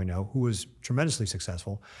think you probably know, who was tremendously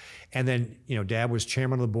successful. And then, Dad was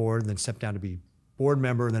chairman of the board, and then stepped down to be board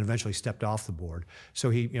member, and then eventually stepped off the board. So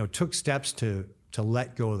he, took steps to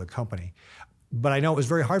let go of the company. But I know it was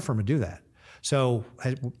very hard for him to do that. So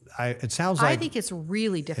it sounds like... I think it's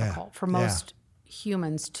really difficult for most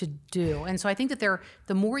humans to do. And so I think that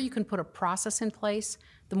the more you can put a process in place,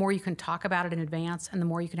 the more you can talk about it in advance, and the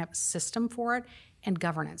more you can have a system for it and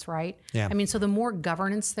governance, right? Yeah. I mean, so the more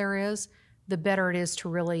governance there is, the better it is to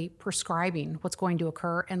really prescribing what's going to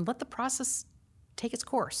occur and let the process take its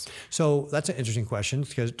course. So that's an interesting question,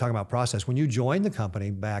 because talking about process, when you joined the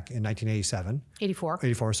company back in 1987... 84.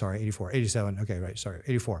 87, okay, right, sorry,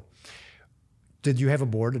 84. Did you have a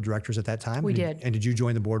board of directors at that time? We did. And did you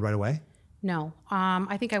join the board right away? No.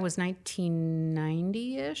 I think I was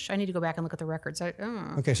 1990-ish. I need to go back and look at the records.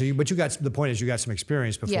 Okay, so the point is you got some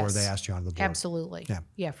experience before they asked you on the board. Absolutely.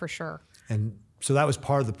 Yeah, for sure. And so that was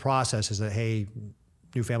part of the process, is that, hey,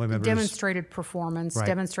 new family members... Demonstrated performance,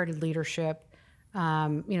 demonstrated leadership,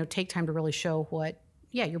 take time to really show what,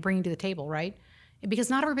 you're bringing to the table, right? Because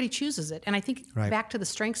not everybody chooses it. And I think back to the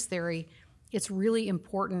strengths theory, it's really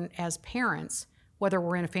important as parents, whether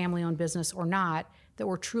we're in a family-owned business or not, that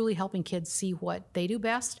we're truly helping kids see what they do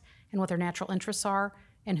best and what their natural interests are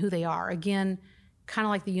and who they are. Again, kind of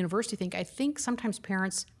like the university thing, I think sometimes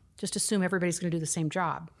parents just assume everybody's going to do the same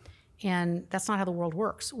job. And that's not how the world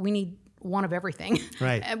works. We need one of everything.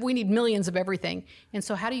 Right. We need millions of everything. And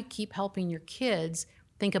so how do you keep helping your kids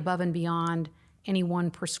think above and beyond any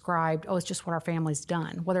one prescribed, it's just what our family's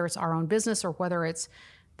done, whether it's our own business or whether it's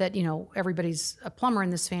that, everybody's a plumber in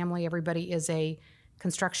this family, everybody is a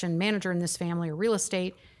construction manager in this family, or real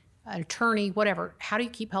estate, an attorney, whatever. How do you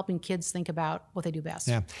keep helping kids think about what they do best?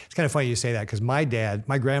 Yeah, it's kind of funny you say that, because my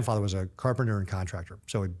grandfather was a carpenter and contractor,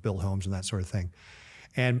 so he built homes and that sort of thing.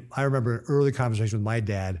 And I remember an early conversation with my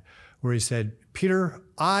dad where he said, "Peter,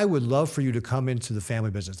 I would love for you to come into the family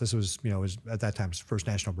business." This was, was at that time, his First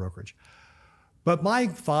National Brokerage. But my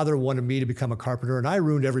father wanted me to become a carpenter, and I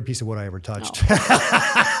ruined every piece of wood I ever touched.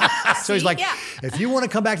 So he's like, if you want to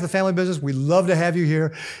come back to the family business, we'd love to have you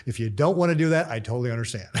here. If you don't want to do that, I totally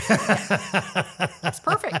understand. That's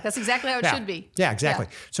perfect. That's exactly how it should be. Yeah, exactly.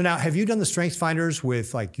 Yeah. So now, have you done the Strengths Finders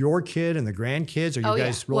with like your kid and the grandkids? Are you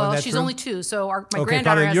guys rolling that Well, she's through? only 2, so my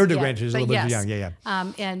granddaughter your hasn't grandkids is a little bit young. Yeah.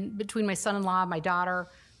 And between my son-in-law, my daughter,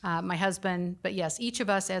 my husband, but yes, each of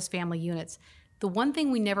us as family units. The one thing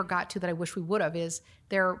we never got to that I wish we would have is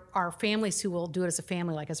there are families who will do it as a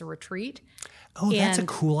family, like as a retreat. Oh, that's a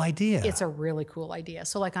cool idea. It's a really cool idea.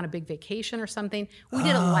 So like on a big vacation or something, we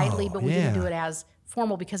did it lightly, but we didn't do it as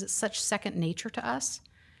formal because it's such second nature to us.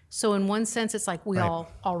 So in one sense, it's like we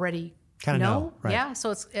all already kind of know. Right. Yeah, so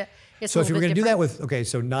it's so if you were going to do that with,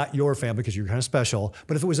 so not your family because you're kind of special,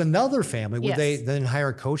 but if it was another family, would they then hire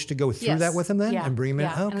a coach to go through that with them then and bring them in?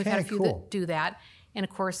 Yeah, and we've had a few cool. that do that. And of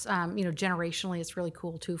course, generationally, it's really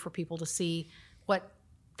cool too for people to see what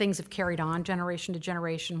things have carried on generation to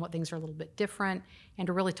generation, what things are a little bit different, and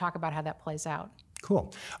to really talk about how that plays out.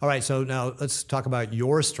 Cool. All right, so now let's talk about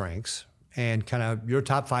your strengths and kind of your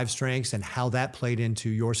top 5 strengths and how that played into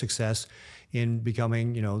your success in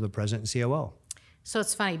becoming, the president and COO. So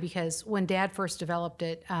it's funny because when Dad first developed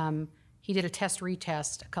it, he did a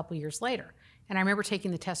test-retest a couple years later. And I remember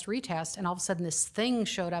taking the test-retest, and all of a sudden this thing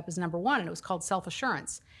showed up as number 1, and it was called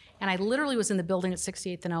self-assurance. And I literally was in the building at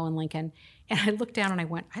 68th and O in Lincoln, and I looked down and I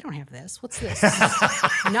went, I don't have this. What's this?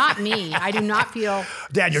 Not me. I do not feel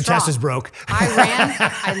Dad, your strong. test is broke.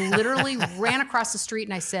 I literally ran across the street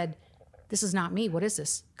and I said, this is not me. What is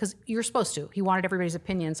this? Because you're supposed to. He wanted everybody's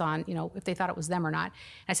opinions on, if they thought it was them or not.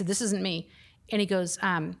 And I said, this isn't me. And he goes,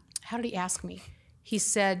 how did he ask me? He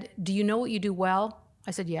said, do you know what you do well?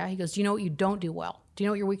 I said, yeah. He goes, do you know what you don't do well? Do you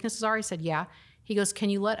know what your weaknesses are? I said, yeah. He goes, can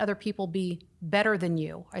you let other people be better than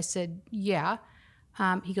you? I said, yeah.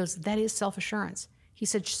 He goes, that is self-assurance. He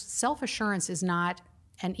said, self-assurance is not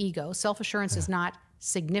an ego. Self-assurance is not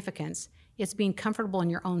significance. It's being comfortable in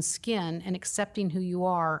your own skin and accepting who you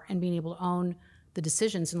are and being able to own the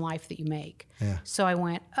decisions in life that you make. Yeah. So I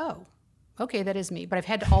went, oh, okay, that is me. But I've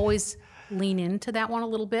had to always lean into that one a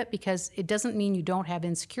little bit, because it doesn't mean you don't have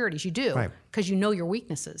insecurities. You do, because you know your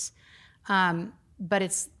weaknesses. But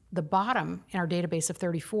it's the bottom in our database of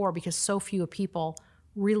 34, because so few people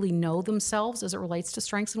really know themselves as it relates to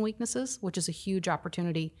strengths and weaknesses, which is a huge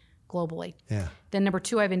opportunity globally. Yeah. Then number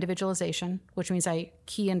 2, I have individualization, which means I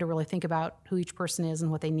key in to really think about who each person is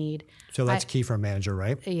and what they need. So that's key for a manager,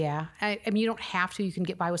 right? Yeah. I mean, you don't have to. You can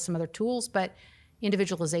get by with some other tools, but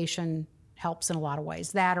individualization helps in a lot of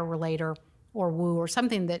ways. That or relator or woo or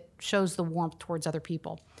something that shows the warmth towards other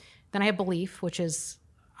people. Then I have belief, which is,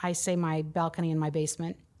 I say, my balcony in my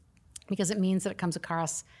basement, because it means that it comes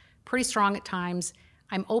across pretty strong at times.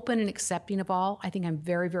 I'm open and accepting of all. I think I'm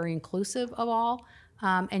very, very inclusive of all.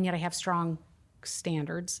 And yet I have strong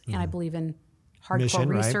standards, and I believe in hardcore mission,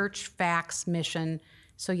 research, facts, mission.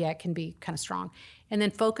 So yeah, it can be kind of strong. And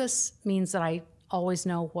then focus means that I always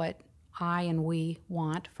know what I and we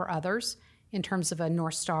want for others in terms of a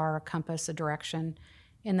North Star, a compass, a direction.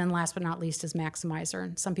 And then last but not least is maximizer.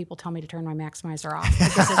 And some people tell me to turn my maximizer off,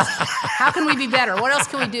 because it's, how can we be better? What else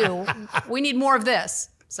can we do? We need more of this.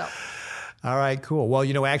 So. All right, cool.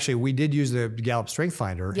 Well, actually, we did use the Gallup Strength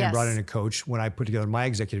Finder and brought in a coach when I put together my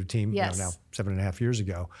executive team now 7.5 years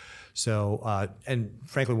ago. So, and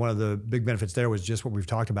frankly, one of the big benefits there was just what we've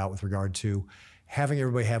talked about with regard to having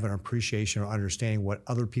everybody have an appreciation or understanding what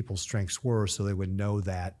other people's strengths were, so they would know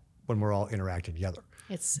that when we're all interacting together.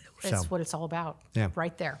 It's what it's all about,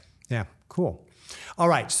 right there. Yeah, cool. All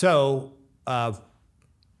right, so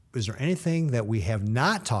is there anything that we have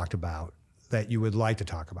not talked about that you would like to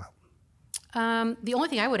talk about? The only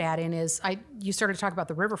thing I would add in is you started to talk about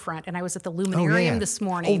the riverfront, and I was at the Luminarium this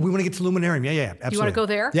morning. Oh, we want to get to Luminarium. Yeah, absolutely. You want to go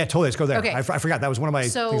there? Yeah, totally. Let's go there. Okay. I forgot. That was one of my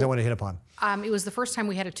things I wanted to hit upon. It was the first time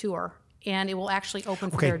we had a tour, and it will actually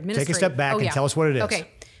open for their administrative. Take a step back and tell us what it is. Okay.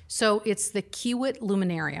 So it's the Kiewit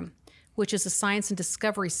Luminarium, which is a science and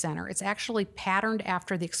discovery center. It's actually patterned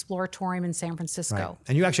after the Exploratorium in San Francisco. Right.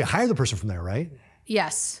 And you actually hired the person from there, right?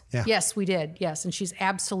 Yes. Yeah. Yes, we did. Yes. And she's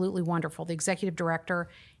absolutely wonderful, the executive director.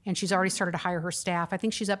 And she's already started to hire her staff. I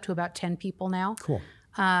think she's up to about 10 people now. Cool.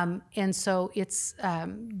 And so it's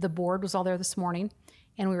the board was all there this morning,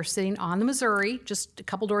 and we were sitting on the Missouri, just a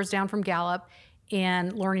couple doors down from Gallup,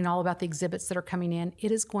 and learning all about the exhibits that are coming in.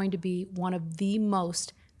 It is going to be one of the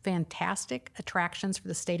most fantastic attractions for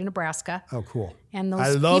the state of Nebraska. Oh, cool. And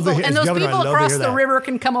those people across the river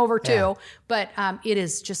can come over too. Yeah. But it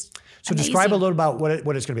is just amazing. Describe a little about what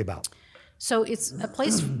it's going to be about. So it's a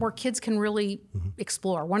place where kids can really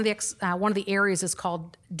explore. One of the areas is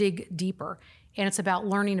called Dig Deeper, and it's about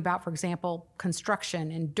learning about, for example, construction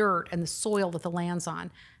and dirt and the soil that the land's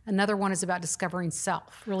on. Another one is about discovering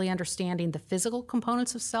self, really understanding the physical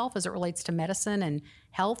components of self as it relates to medicine and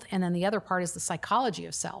health, and then the other part is the psychology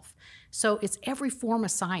of self. So it's every form of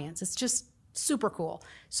science. It's just super cool.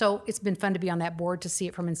 So it's been fun to be on that board, to see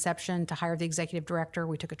it from inception, to hire the executive director.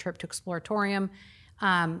 We took a trip to Exploratorium.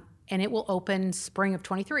 And it will open spring of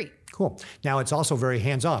 23. Cool. Now, it's also very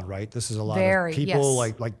hands-on, right? This is a lot of people,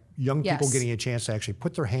 like young people getting a chance to actually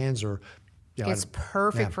put their hands or... it's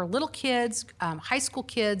perfect for little kids, high school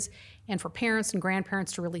kids, and for parents and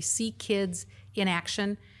grandparents to really see kids in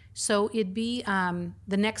action. So it'd be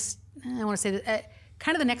the next, I want to say,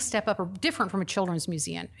 kind of the next step up, or different from a children's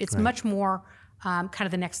museum. It's much more kind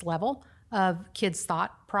of the next level of kids'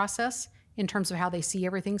 thought process in terms of how they see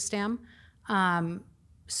everything STEM.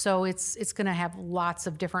 So it's going to have lots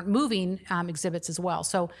of different moving exhibits as well.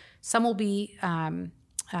 So some will be, I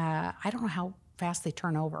don't know how fast they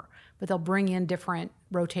turn over, but they'll bring in different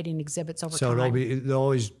rotating exhibits over time. So there'll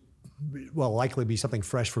always, likely be something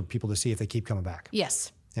fresh for people to see if they keep coming back.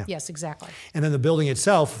 Yes. Yeah. Yes, exactly. And then the building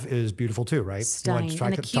itself is beautiful too, right? Stunning. You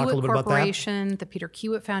want to and the Kiewit Corporation, the Peter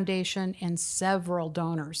Kiewit Foundation, and several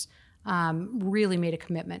donors really made a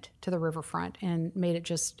commitment to the riverfront and made it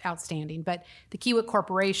just outstanding. But the Kiewit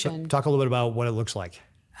Corporation... So talk a little bit about what it looks like.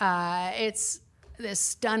 It's this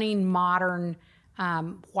stunning, modern,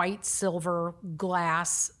 white, silver,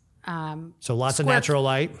 glass... so lots of natural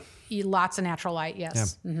light? Lots of natural light,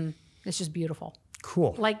 yes. Yeah. Mm-hmm. It's just beautiful.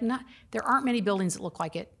 Cool. There aren't many buildings that look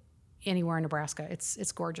like it anywhere in Nebraska.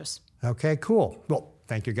 It's gorgeous. Okay, cool. Well,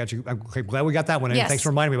 thank you. I'm glad we got that one in. Yes. Thanks for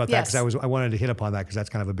reminding me about that, because I wanted to hit upon that, because that's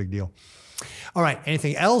kind of a big deal. All right.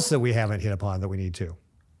 Anything else that we haven't hit upon that we need to?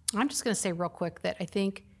 I'm just going to say real quick that I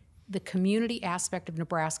think the community aspect of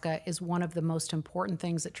Nebraska is one of the most important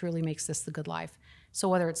things that truly makes this the good life. So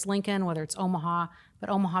whether it's Lincoln, whether it's Omaha, but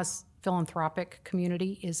Omaha's philanthropic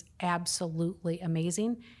community is absolutely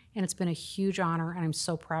amazing, and it's been a huge honor, and I'm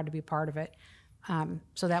so proud to be a part of it.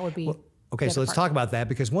 So that would be... Okay, so let's talk about that,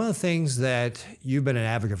 because one of the things that you've been an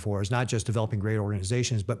advocate for is not just developing great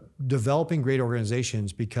organizations, but developing great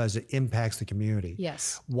organizations because it impacts the community.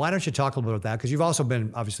 Yes. Why don't you talk a little bit about that? Because you've also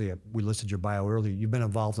been, obviously, we listed your bio earlier, you've been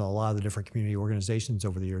involved in a lot of the different community organizations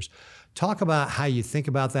over the years. Talk about how you think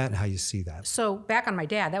about that and how you see that. So back on my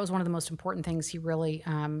dad, that was one of the most important things he really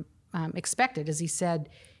expected, is he said,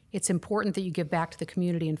 it's important that you give back to the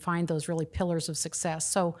community and find those really pillars of success.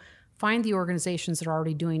 So find the organizations that are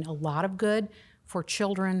already doing a lot of good for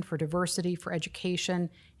children, for diversity, for education,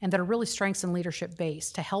 and that are really strengths and leadership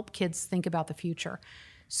based to help kids think about the future.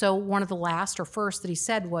 So one of the last or first that he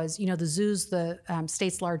said was, the zoo's the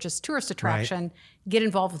state's largest tourist attraction, right. Get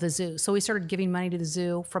involved with the zoo. So we started giving money to the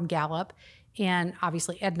zoo from Gallup, and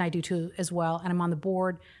obviously Ed and I do too as well, and I'm on the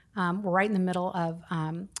board. We're right in the middle of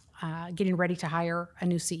getting ready to hire a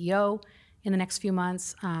new CEO in the next few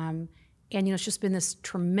months. And it's just been this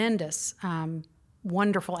tremendous,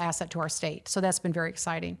 wonderful asset to our state. So that's been very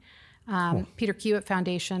exciting. Cool. Peter Kiewit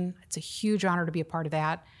Foundation, it's a huge honor to be a part of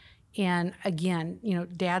that. And again,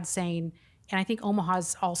 Dad saying, and I think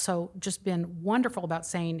Omaha's also just been wonderful about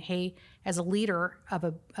saying, hey, as a leader of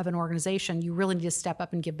an organization, you really need to step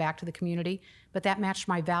up and give back to the community. But that matched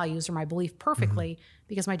my values or my belief perfectly,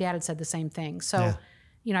 because my dad had said the same thing. So,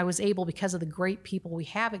 I was able, because of the great people we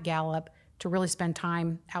have at Gallup, to really spend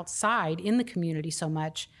time outside in the community so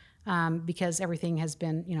much, because everything has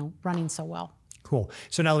been, running so well. Cool.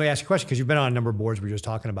 So now let me ask you a question, because you've been on a number of boards we were just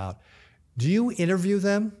talking about. Do you interview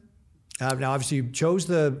them? Now, obviously, you chose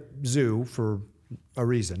the zoo for a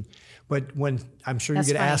reason, but when I'm sure you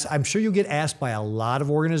get asked by a lot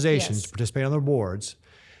of organizations to participate on their boards.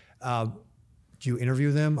 Do you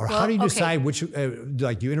interview them, or how do you decide which? Do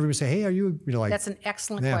you interview and say, "Hey, are you?" That's an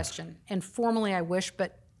excellent question, and formally, I wish,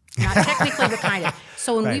 but not technically, but kind of.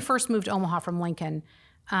 So when we first moved to Omaha from Lincoln,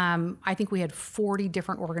 I think we had 40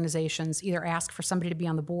 different organizations either ask for somebody to be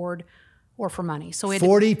on the board or for money. So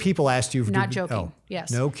 40 people asked you. Not joking. Yes.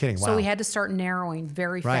 No kidding. Wow. So we had to start narrowing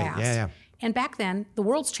very fast. Yeah. And back then, the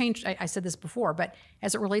world's changed. I said this before, but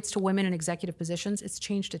as it relates to women in executive positions, it's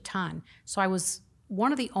changed a ton. So I was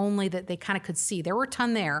one of the only that they kind of could see. There were a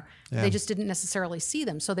ton there. They just didn't necessarily see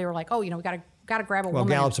them. So they were like, we got to grab a woman. Well,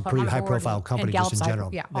 Gallup's a pretty high-profile company just in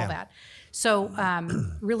general. All that. So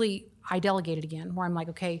really, I delegated again, where I'm like,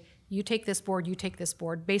 okay, you take this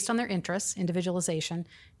board, based on their interests, individualization,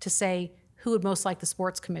 to say who would most like the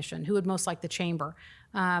sports commission, who would most like the chamber.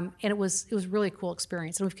 And it was really a cool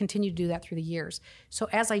experience. And we've continued to do that through the years. So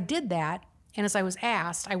as I did that, and as I was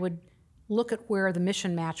asked, I would look at where the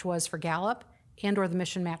mission match was for Gallup and or the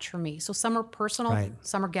mission match for me. So some are personal,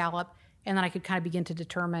 some are Gallup, and then I could kind of begin to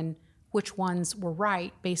determine which ones were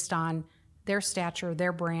right based on their stature,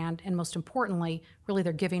 their brand, and most importantly, really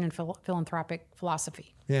their giving and philanthropic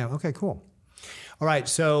philosophy. Yeah, okay, cool. All right,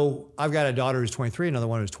 so I've got a daughter who's 23, another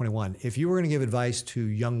one who's 21. If you were going to give advice to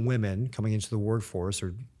young women coming into the workforce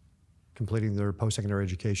or completing their post-secondary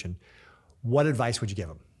education, what advice would you give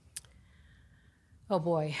them? Oh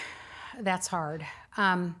boy, that's hard.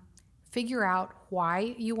 Figure out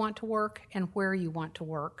why you want to work and where you want to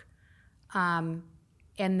work. And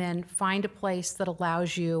then find a place that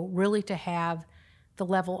allows you really to have the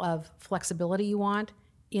level of flexibility you want,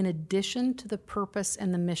 in addition to the purpose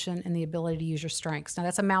and the mission and the ability to use your strengths. Now,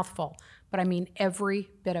 that's a mouthful, but I mean every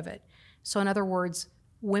bit of it. So in other words,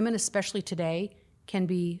 women, especially today, can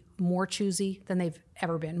be more choosy than they've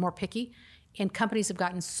ever been, more picky. And companies have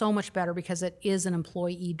gotten so much better because it is an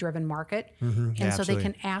employee-driven market. And so they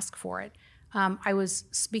can ask for it. I was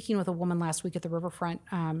speaking with a woman last week at the Riverfront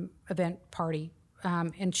event party,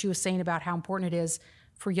 and she was saying about how important it is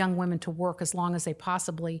for young women to work as long as they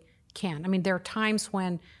possibly can. I mean, there are times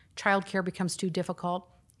when childcare becomes too difficult.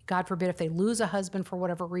 God forbid, if they lose a husband for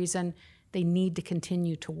whatever reason, they need to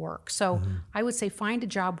continue to work. So I would say find a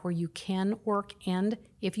job where you can work, and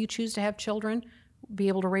if you choose to have children, be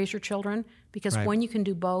able to raise your children, because when you can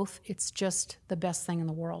do both, it's just the best thing in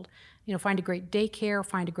the world. Find a great daycare,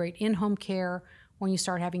 find a great in-home care when you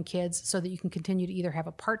start having kids, so that you can continue to either have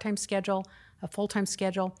a part-time schedule, a full-time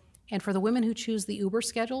schedule. And for the women who choose the Uber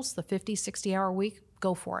schedules, the 50, 60-hour week,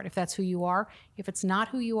 go for it if that's who you are. If it's not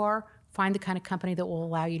who you are, find the kind of company that will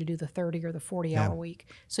allow you to do the 30 or the 40-hour week.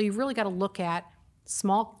 So you've really got to look at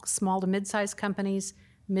small to mid-sized companies,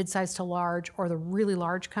 mid-sized to large, or the really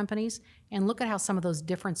large companies, and look at how some of those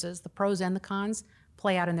differences, the pros and the cons,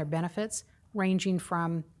 play out in their benefits, ranging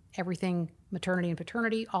from everything maternity and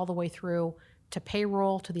paternity, all the way through to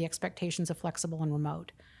payroll, to the expectations of flexible and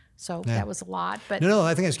remote. So that was a lot. But No,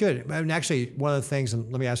 I think it's good. I mean, actually, one of the things,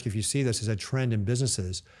 and let me ask you if you see this as a trend in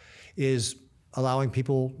businesses, is allowing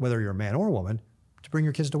people, whether you're a man or a woman, to bring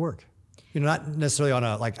your kids to work. Not necessarily on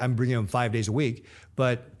I'm bringing them 5 days a week,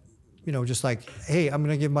 but just like, hey, I'm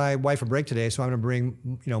going to give my wife a break today, so I'm going to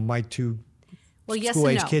bring my two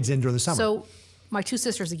school-age kids in during the summer. So my two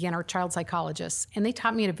sisters, again, are child psychologists, and they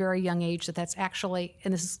taught me at a very young age that that's actually,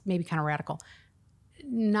 and this is maybe kind of radical,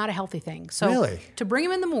 not a healthy thing. So really? To bring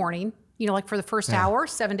them in the morning, like for the first hour,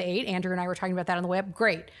 7 to 8, Andrew and I were talking about that on the way up,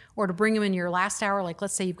 great. Or to bring them in your last hour, like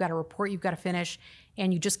let's say you've got a report you've got to finish,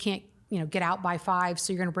 and you just can't get out by 5,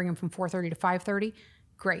 so you're going to bring them from 4:30 to 5:30,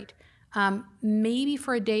 great. Maybe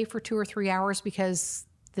for a day for 2 or 3 hours because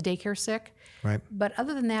the daycare's sick. Right. But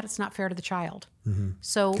other than that, it's not fair to the child. Mm-hmm.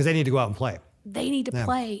 So because they need to go out and play. They need to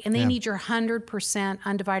play, and they need your 100%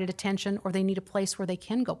 undivided attention, or they need a place where they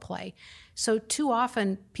can go play. So too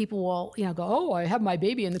often people will, go, oh, I have my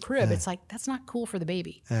baby in the crib. It's like, that's not cool for the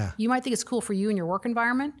baby. Yeah. You might think it's cool for you in your work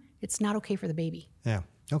environment. It's not okay for the baby. Yeah.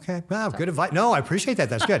 Okay. Wow. Good advice. No, I appreciate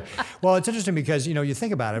that. That's good. Well, it's interesting because, you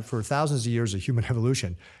think about it, for thousands of years of human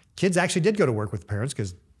evolution, kids actually did go to work with parents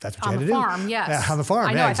because that's what you had to do. On the farm, yes. Yeah, on the farm,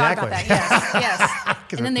 I know, exactly. I thought about that, yes.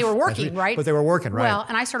 And then they were working, right? But they were working, right. Well,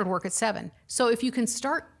 and I started work at 7. So if you can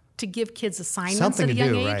start to give kids assignments Something at a to young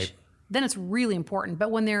do, age, right. then it's really important.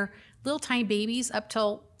 But when they're little tiny babies up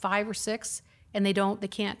till 5 or 6, and they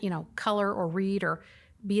can't, color or read or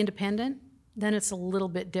be independent, then it's a little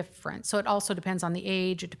bit different. So it also depends on the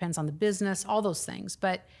age, it depends on the business, all those things.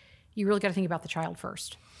 But you really got to think about the child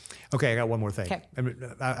first. Okay, I got one more thing. Okay.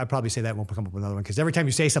 I'd probably say that and won't come up with another one because every time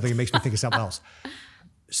you say something, it makes me think of something else.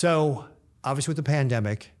 So obviously with the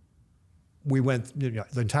pandemic, we went,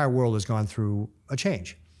 the entire world has gone through a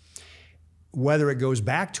change. Whether it goes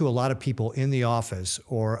back to a lot of people in the office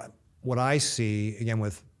or what I see, again,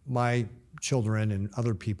 with my children and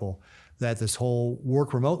other people, that this whole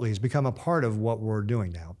work remotely has become a part of what we're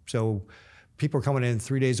doing now. So people are coming in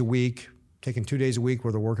 3 days a week, taking 2 days a week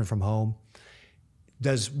where they're working from home.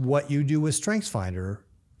 Does what you do with StrengthsFinder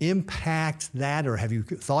impact that, or have you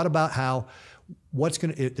thought about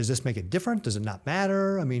does this make it different? Does it not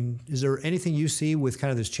matter? I mean, is there anything you see with kind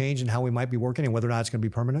of this change in how we might be working and whether or not it's going to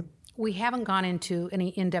be permanent? We haven't gone into any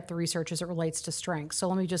in-depth research as it relates to strengths. So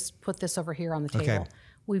let me just put this over here on the table. Okay.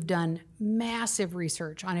 We've done massive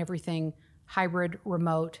research on everything hybrid,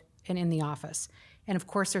 remote, and in the office. And of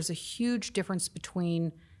course, there's a huge difference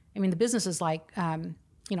between, the businesses like,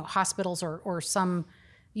 hospitals or some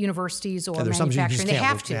universities or manufacturing, they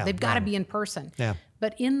have to. They've got to be in person. Yeah.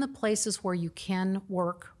 But in the places where you can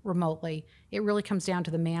work remotely, it really comes down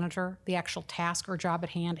to the manager, the actual task or job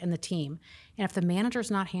at hand, and the team. And if the manager's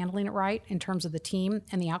not handling it right in terms of the team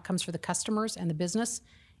and the outcomes for the customers and the business,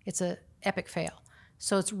 it's an epic fail.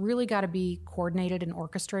 So it's really got to be coordinated and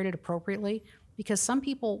orchestrated appropriately because some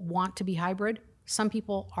people want to be hybrid. Some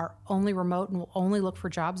people are only remote and will only look for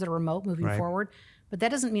jobs that are remote moving forward. But that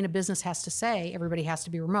doesn't mean a business has to say everybody has to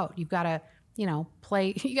be remote. You've got to, you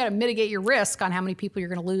got to mitigate your risk on how many people you're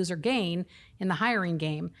going to lose or gain in the hiring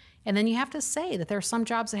game. And then you have to say that there are some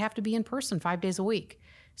jobs that have to be in person 5 days a week.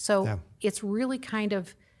 So it's really kind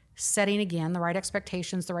of setting, again, the right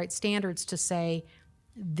expectations, the right standards to say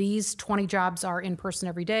these 20 jobs are in person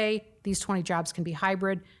every day. These 20 jobs can be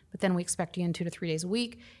hybrid, but then we expect you in 2 to 3 days a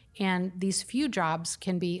week. And these few jobs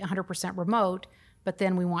can be 100% remote, but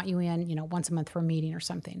then we want you in, once a month for a meeting or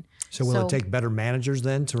something. So will it take better managers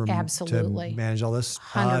then to manage all this?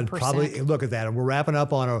 100%. Probably. Look at that. And we're wrapping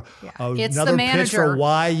up on another pitch for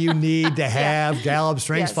why you need to have Gallup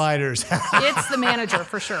StrengthsFinders. It's the manager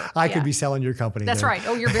for sure. I could be selling your company. That's then. right.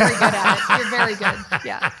 Oh, you're very good at it. You're very good.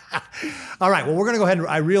 Yeah. All right. Well, we're going to go ahead.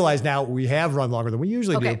 I realize now we have run longer than we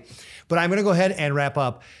usually do, but I'm going to go ahead and wrap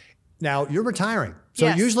up. Now, you're retiring. So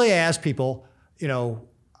usually I ask people,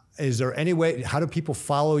 is there any way, how do people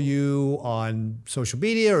follow you on social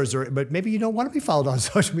media but maybe you don't want to be followed on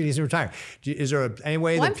social media as you retire. Is there any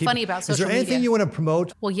way I'm funny about social media. Is there anything you want to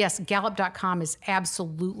promote? Well, yes, Gallup.com is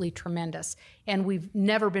absolutely tremendous. And we've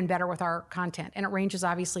never been better with our content. And it ranges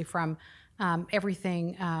obviously from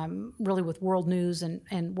everything really with world news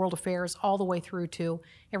and world affairs all the way through to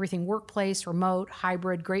everything workplace, remote,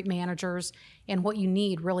 hybrid, great managers, and what you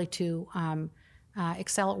need really to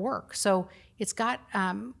excel at work. So it's got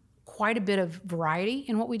quite a bit of variety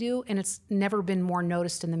in what we do, and it's never been more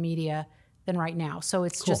noticed in the media than right now. So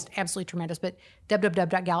it's just absolutely tremendous. But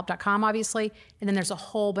www.gallup.com, obviously, and then there's a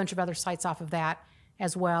whole bunch of other sites off of that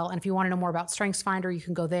as well. And if you want to know more about StrengthsFinder, you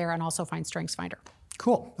can go there and also find StrengthsFinder.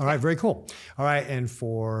 Cool. All right. Very cool. All right. And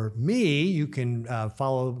for me, you can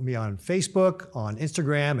follow me on Facebook, on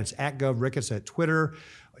Instagram. It's @GovRicketts at Twitter.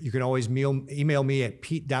 You can always email me at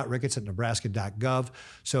pete.ricketts@nebraska.gov.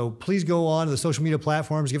 So please go on to the social media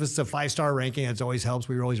platforms. Give us a 5-star ranking. It always helps.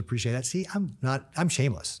 We always appreciate that. See, I'm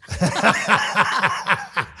shameless.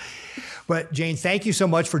 But Jane, thank you so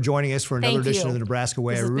much for joining us for another edition of the Nebraska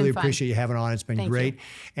Way. I really appreciate you having on. It's been great.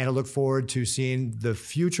 And I look forward to seeing the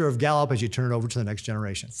future of Gallup as you turn it over to the next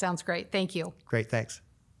generation. Sounds great. Thank you. Great. Thanks.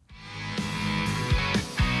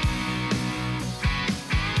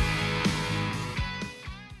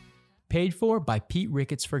 Paid for by Pete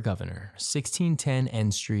Ricketts for Governor, 1610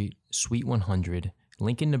 N Street, Suite 100,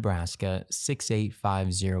 Lincoln, Nebraska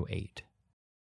 68508.